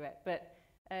passion duet. But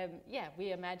yeah,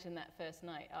 we imagine that first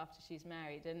night after she's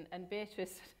married. And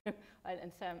Beatrice,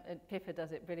 and Pippa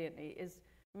does it brilliantly, is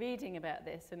reading about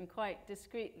this and quite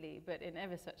discreetly, but in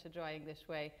ever such a dry English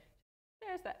way,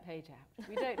 there's that page out.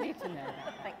 We don't need to know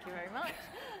that. Thank you very much.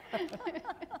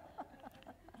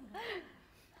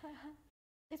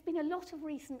 There's been a lot of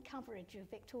recent coverage of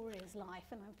Victoria's life,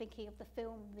 and I'm thinking of the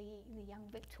film The Young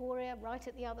Victoria, right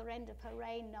at the other end of her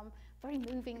reign, very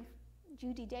moving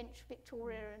Judi Dench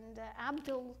Victoria and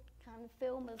Abdul kind of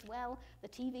film as well, the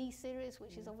TV series,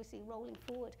 which is obviously rolling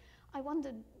forward. I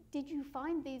wondered, did you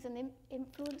find these an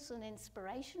influence and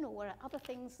inspiration, or were there other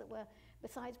things that were,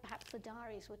 besides perhaps the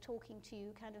diaries, were talking to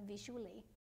you kind of visually?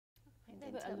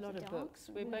 A lot of books.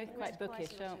 We're both quite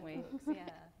bookish, aren't we?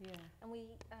 Yeah. And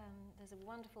there's a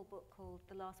wonderful book called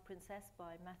The Last Princess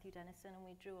by Matthew Dennison, and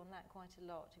we drew on that quite a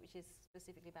lot, which is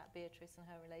specifically about Beatrice and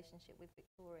her relationship with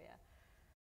Victoria.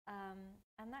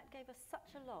 And that gave us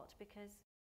such a lot because,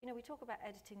 we talk about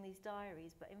editing these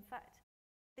diaries, but in fact,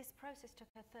 this process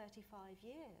took her 35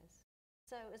 years.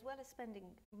 So as well as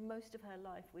spending most of her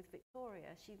life with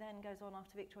Victoria, she then goes on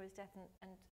after Victoria's death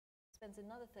and spends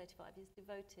another 35 years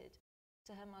devoted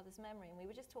to her mother's memory. And we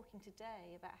were just talking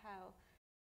today about how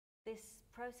this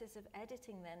process of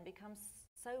editing then becomes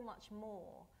so much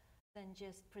more than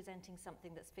just presenting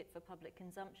something that's fit for public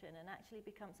consumption, and actually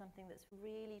becomes something that's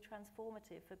really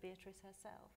transformative for Beatrice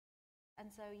herself. And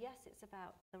so yes, it's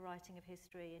about the writing of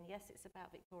history, and yes, it's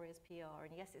about Victoria's PR,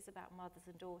 and yes, it's about mothers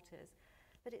and daughters,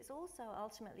 but it's also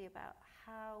ultimately about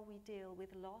how we deal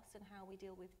with loss and how we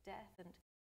deal with death. And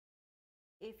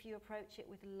if you approach it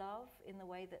with love in the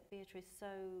way that Beatrice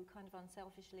so kind of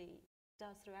unselfishly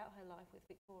does throughout her life with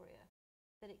Victoria,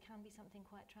 that it can be something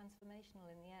quite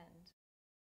transformational in the end.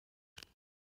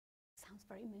 Sounds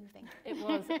very moving. It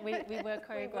was. We were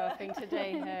choreographing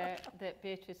today that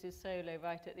Beatrice's solo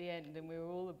right at the end, and we were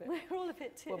all a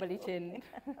bit wobbly-chinned.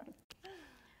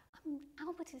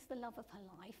 Albert is the love of her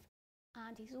life,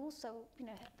 and he's also,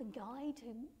 the guide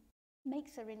who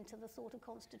makes her into the sort of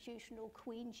constitutional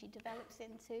queen she develops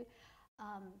into.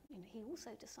 He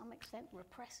also, to some extent,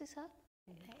 represses her.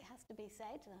 It has to be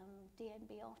said.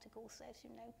 DNB article says,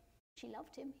 she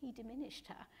loved him, he diminished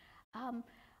her.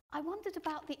 I wondered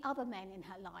about the other men in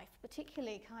her life,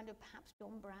 particularly kind of perhaps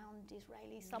John Brown,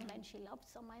 Disraeli, some men she loved,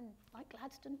 some men like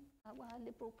Gladstone, a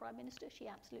Liberal Prime Minister she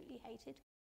absolutely hated.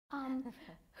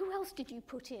 Who else did you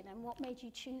put in and what made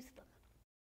you choose them?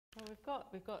 Well,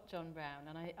 we've got John Brown,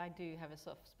 and I do have a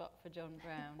soft spot for John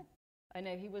Brown. I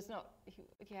know he was not,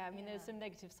 there's some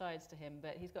negative sides to him,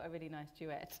 but he's got a really nice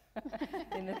duet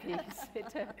in the piece.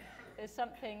 There's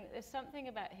something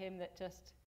about him that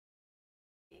just,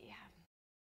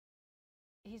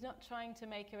 he's not trying to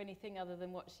make her anything other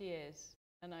than what she is,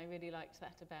 and I really liked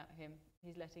that about him.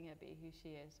 He's letting her be who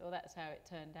she is, or that's how it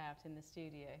turned out in the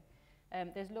studio.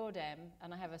 There's Lord M,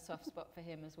 and I have a soft spot for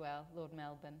him as well, Lord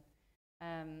Melbourne.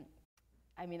 When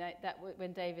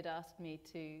David asked me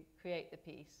to create the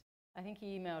piece, I think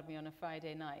he emailed me on a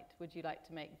Friday night, would you like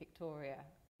to make Victoria?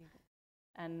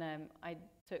 And I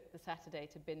took the Saturday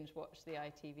to binge watch the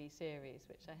ITV series,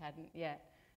 which I hadn't yet.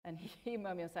 And he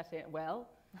emailed me on Saturday, well,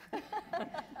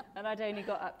 and I'd only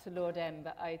got up to Lord M,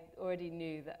 but I already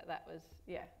knew that was,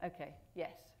 okay,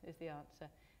 yes, is the answer.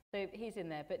 So he's in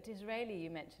there. But Disraeli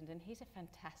you mentioned, and he's a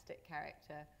fantastic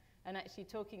character. And actually,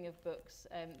 talking of books,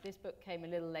 this book came a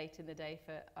little late in the day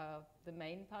for the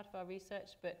main part of our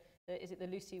research, but is it the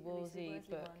Lucy Wolsey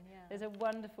book? One, yeah. There's a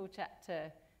wonderful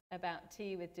chapter about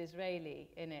tea with Disraeli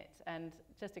in it, and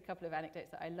just a couple of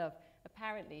anecdotes that I love.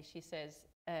 Apparently, she says,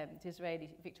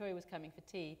 Victoria was coming for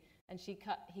tea, and he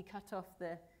cut off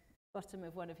the bottom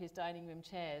of one of his dining room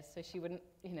chairs so she wouldn't,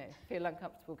 feel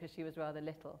uncomfortable because she was rather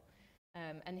little.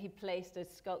 And he placed a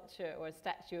sculpture or a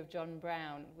statue of John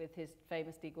Brown with his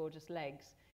famously gorgeous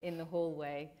legs in the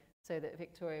hallway so that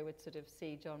Victoria would sort of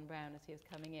see John Brown as he was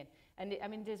coming in.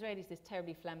 And Disraeli's this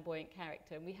terribly flamboyant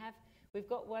character, and we've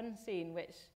got one scene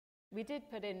which we did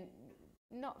put in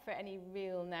not for any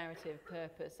real narrative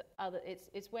purpose.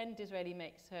 It's when Disraeli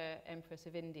makes her Empress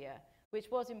of India, which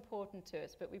was important to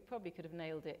us, but we probably could have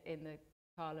nailed it in the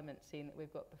Parliament scene that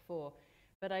we've got before.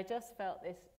 But I just felt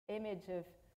this image of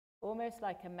almost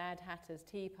like a Mad Hatter's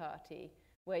tea party,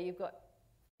 where you've got,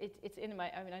 it's in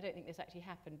my, I don't think this actually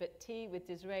happened, but tea with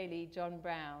Disraeli, John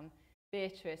Brown,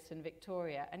 Beatrice and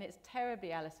Victoria, and it's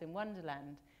terribly Alice in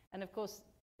Wonderland. And of course,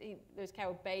 Lewis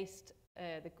Carroll based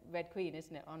the Red Queen,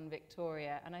 isn't it, on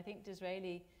Victoria, and I think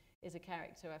Disraeli is a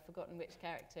character, I've forgotten which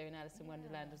character in Alice in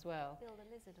Wonderland as well. Bill the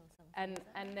Lizard or something.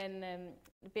 And then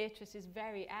Beatrice is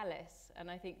very Alice,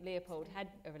 and I think Leopold had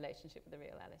a relationship with the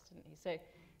real Alice, didn't he?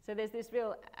 So there's this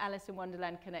real Alice in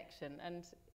Wonderland connection, and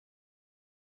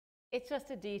it's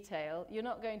just a detail. You're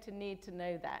not going to need to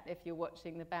know that if you're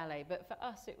watching the ballet, but for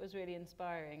us it was really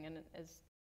inspiring, and as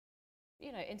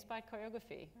inspired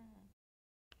choreography.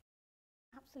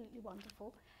 Absolutely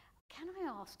wonderful. Can I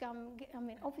ask,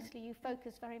 obviously you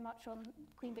focus very much on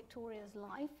Queen Victoria's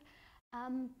life.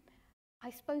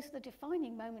 I suppose the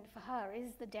defining moment for her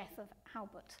is the death of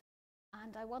Albert,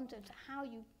 and I wondered how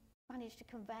you managed to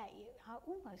convey how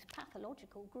almost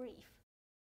pathological grief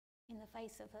in the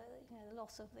face of the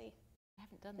loss of the. I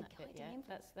haven't done that bit yet.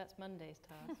 That's Monday's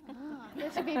task.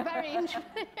 This would be very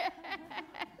interesting.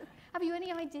 Have you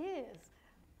any ideas?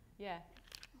 Yeah.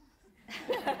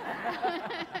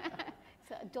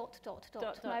 So a dot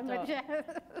moment. Yeah.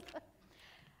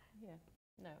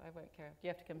 No, I won't care. You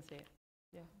have to come see it.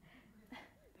 Yeah.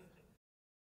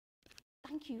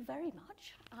 Thank you very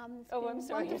much. I'm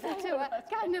sorry. Wonderful to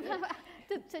kind of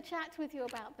to chat with you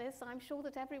about this. I'm sure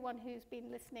that everyone who's been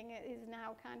listening is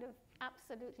now kind of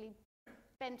absolutely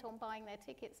bent on buying their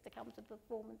tickets to come to the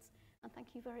performance. And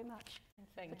thank you very much.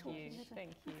 Thank you.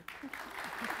 Thank you.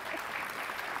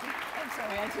 I'm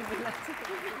sorry, I didn't mean that.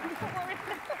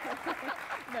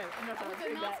 No, I'm not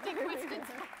answering that. Nasty questions.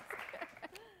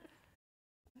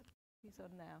 Who's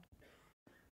on now?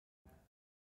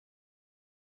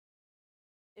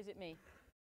 Is it me?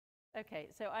 Okay,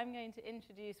 so I'm going to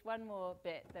introduce one more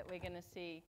bit that we're going to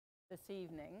see this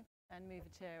evening and move a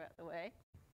chair out the way.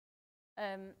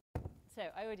 So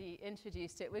I already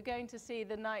introduced it. We're going to see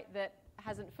the night that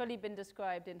hasn't fully been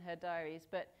described in her diaries,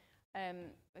 but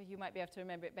you might be able to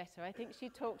remember it better. I think she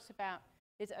talks about,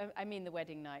 the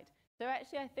wedding night. So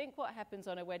actually I think what happens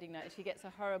on a wedding night is she gets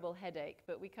a horrible headache,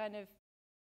 but we kind of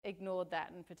ignored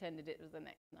that and pretended it was the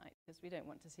next night because we don't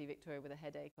want to see Victoria with a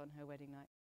headache on her wedding night.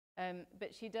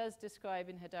 But she does describe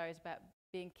in her diaries about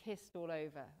being kissed all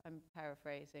over, I'm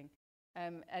paraphrasing.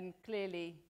 And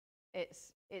clearly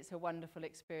it's a wonderful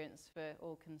experience for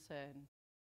all concerned.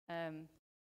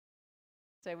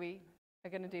 So we are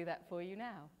going to do that for you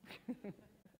now.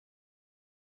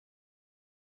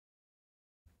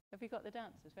 Have we got the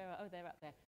dancers? Where are, oh, they're up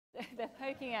there. They're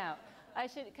poking out. I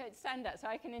should stand up so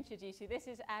I can introduce you. This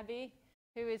is Abby,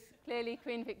 who is clearly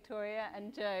Queen Victoria,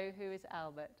 and Joe, who is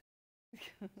Albert.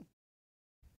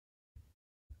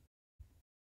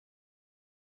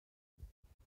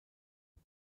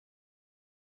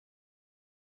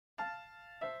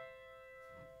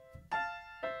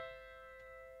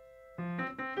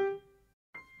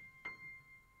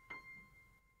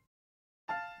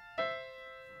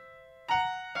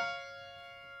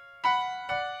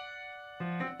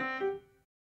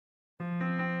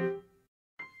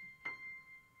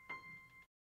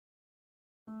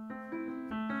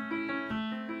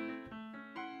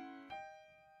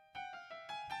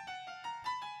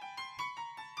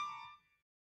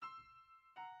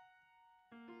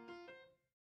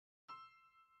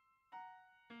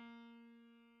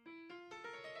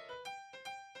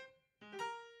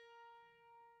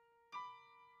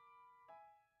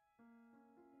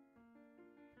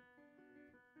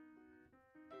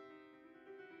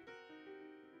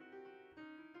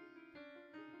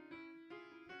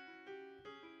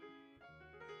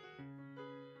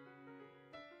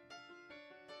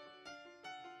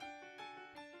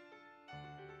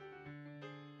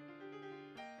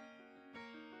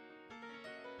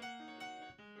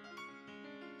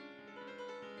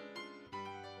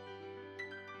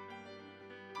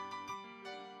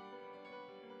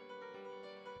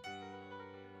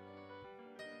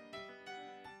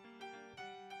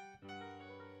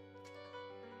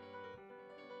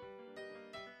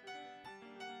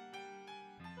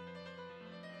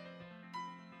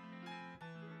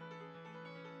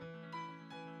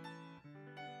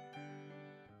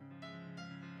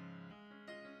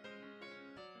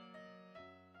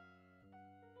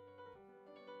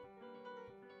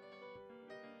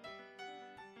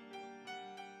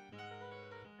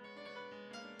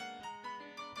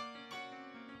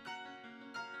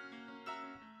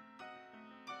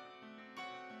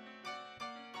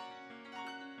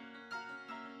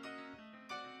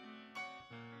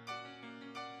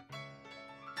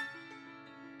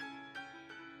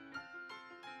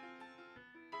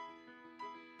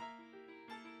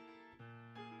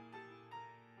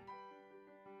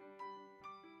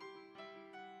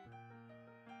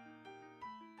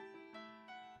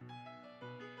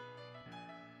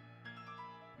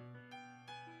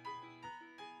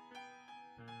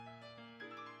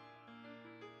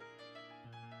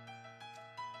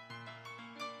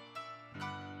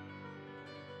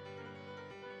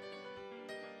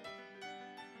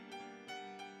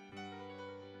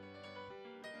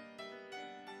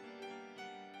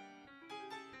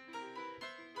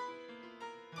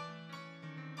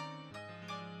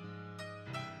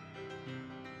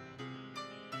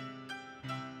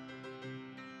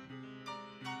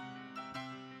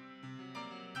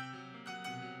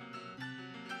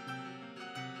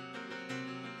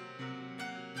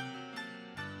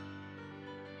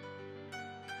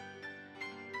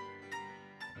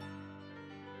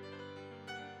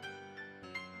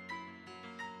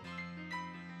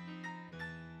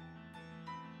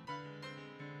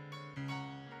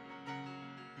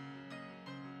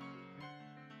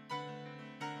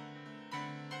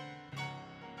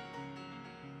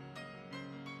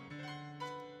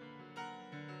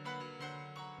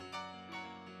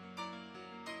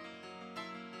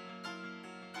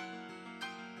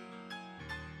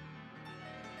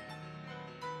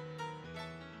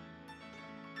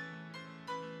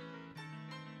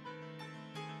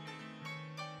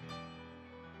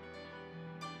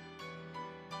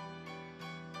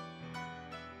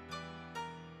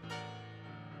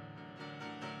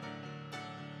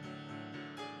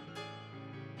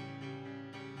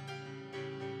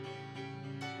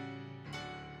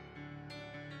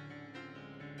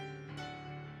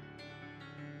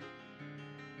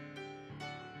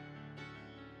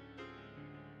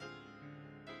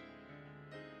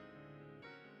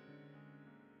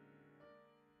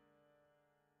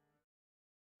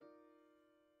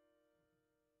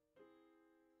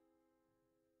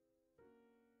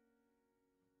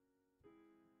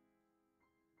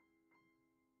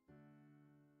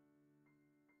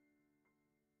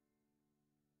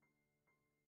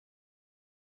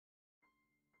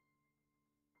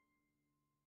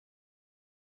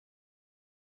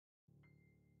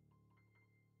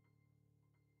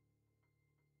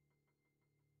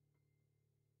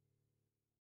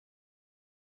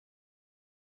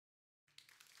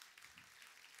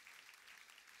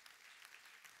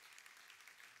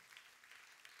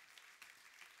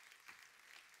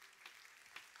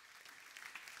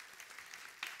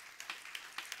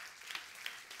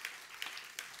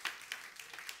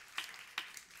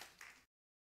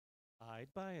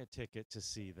 I'd buy a ticket to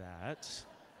see that.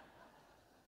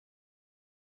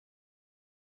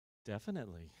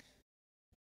 Definitely.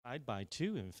 I'd buy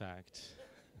two, in fact.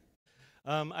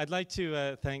 I'd like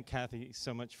to thank Cathy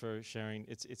so much for sharing.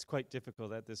 It's quite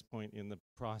difficult at this point in the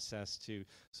process to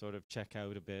sort of check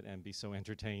out a bit and be so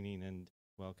entertaining and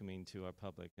welcoming to our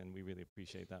public, and we really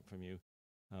appreciate that from you.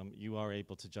 You are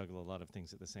able to juggle a lot of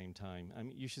things at the same time. I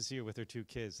mean, you should see her with her 2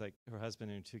 kids. Like, her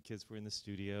husband and her 2 kids were in the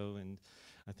studio, and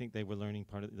I think they were learning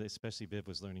part of, especially Viv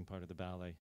was learning part of the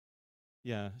ballet.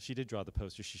 Yeah, she did draw the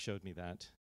poster. She showed me that.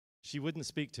 She wouldn't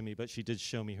speak to me, but she did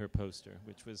show me her poster,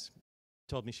 which was,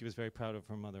 told me she was very proud of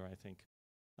her mother, I think.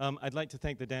 I'd like to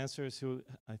thank the dancers, who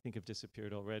I think have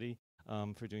disappeared already,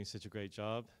 for doing such a great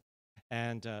job.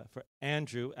 And for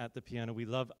Andrew at the piano. We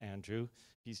love Andrew.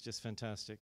 He's just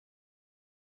fantastic.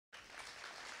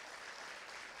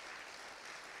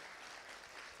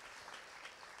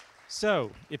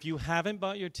 So, if you haven't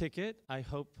bought your ticket, I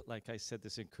hope, like I said,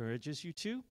 this encourages you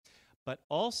to. But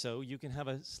also, you can have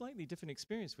a slightly different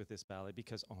experience with this ballet,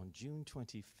 because on June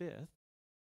 25th,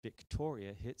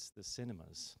 Victoria hits the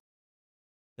cinemas,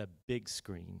 the big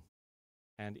screen.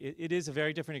 And it is a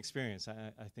very different experience,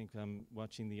 I think,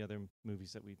 watching the other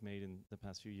movies that we've made in the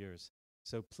past few years.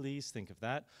 So please think of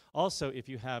that. Also, if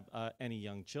you have any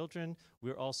young children,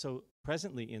 we're also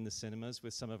presently in the cinemas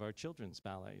with some of our children's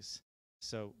ballets.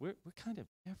 So we're kind of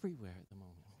everywhere at the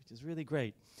moment, which is really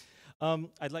great.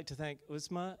 I'd like to thank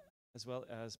Uzma, as well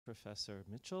as Professor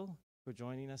Mitchell, for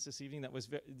joining us this evening. That was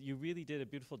you really did a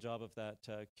beautiful job of that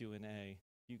Q&A.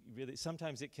 You really,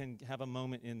 sometimes it can have a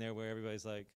moment in there where everybody's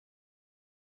like,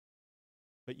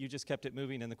 but you just kept it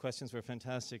moving, and the questions were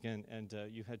fantastic, and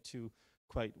you had 2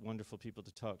 quite wonderful people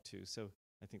to talk to. So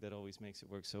I think that always makes it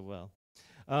work so well.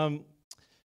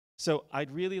 So I'd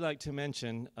really like to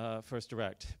mention First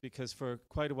Direct, because for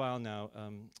quite a while now,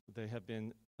 they have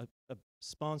been a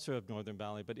sponsor of Northern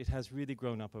Ballet, but it has really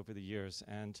grown up over the years.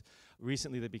 And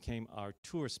recently they became our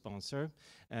tour sponsor,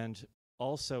 and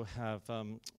also have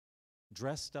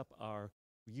dressed up our,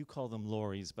 you call them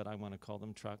lorries, but I want to call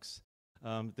them trucks,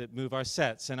 that move our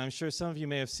sets. And I'm sure some of you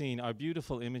may have seen our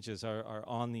beautiful images are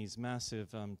on these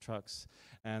massive trucks.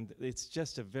 And it's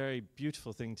just a very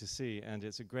beautiful thing to see, and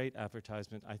it's a great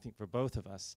advertisement, I think, for both of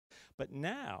us. But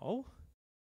now,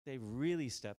 they've really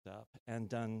stepped up and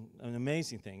done an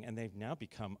amazing thing, and they've now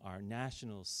become our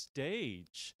national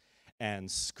stage and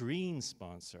screen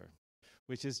sponsor,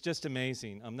 which is just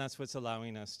amazing. That's what's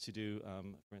allowing us to do,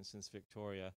 for instance,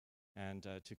 Victoria, and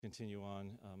to continue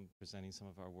on presenting some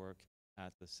of our work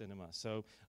at the cinema. So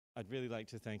I'd really like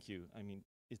to thank you. I mean,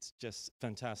 it's just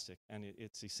fantastic, and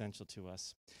it's essential to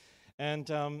us. And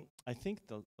I think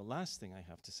the last thing I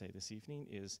have to say this evening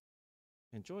is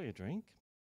enjoy a drink,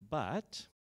 but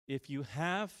if you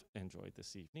have enjoyed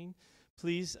this evening,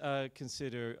 please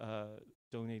consider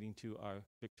donating to our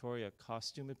Victoria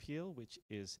Costume Appeal, which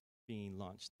is being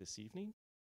launched this evening.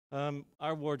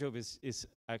 Our wardrobe is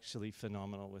actually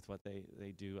phenomenal with what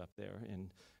they do up there in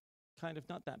kind of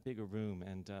not that big a room.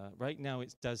 And right now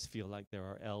it does feel like there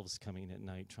are elves coming at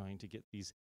night trying to get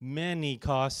these many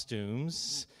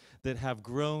costumes that have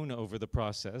grown over the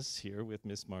process here with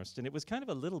Miss Marston. It was kind of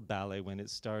a little ballet when it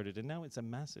started, and now it's a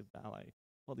massive ballet.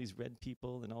 All these red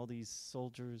people and all these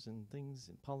soldiers and things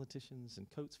and politicians and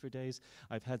coats for days.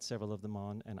 I've had several of them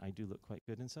on, and I do look quite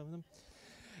good in some of them.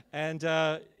 And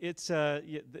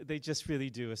they just really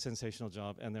do a sensational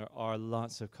job, and there are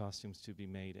lots of costumes to be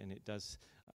made, and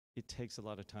it takes a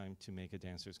lot of time to make a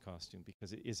dancer's costume,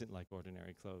 because it isn't like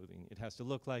ordinary clothing. It has to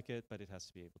look like it, but it has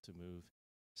to be able to move,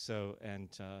 so, and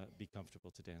be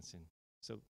comfortable to dance in.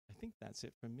 So I think that's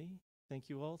it from me. Thank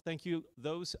you all. Thank you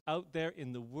those out there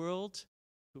in the world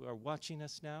who are watching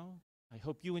us now. I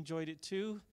hope you enjoyed it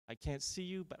too. I can't see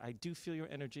you, but I do feel your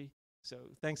energy. So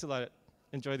thanks a lot.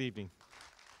 Enjoy the evening.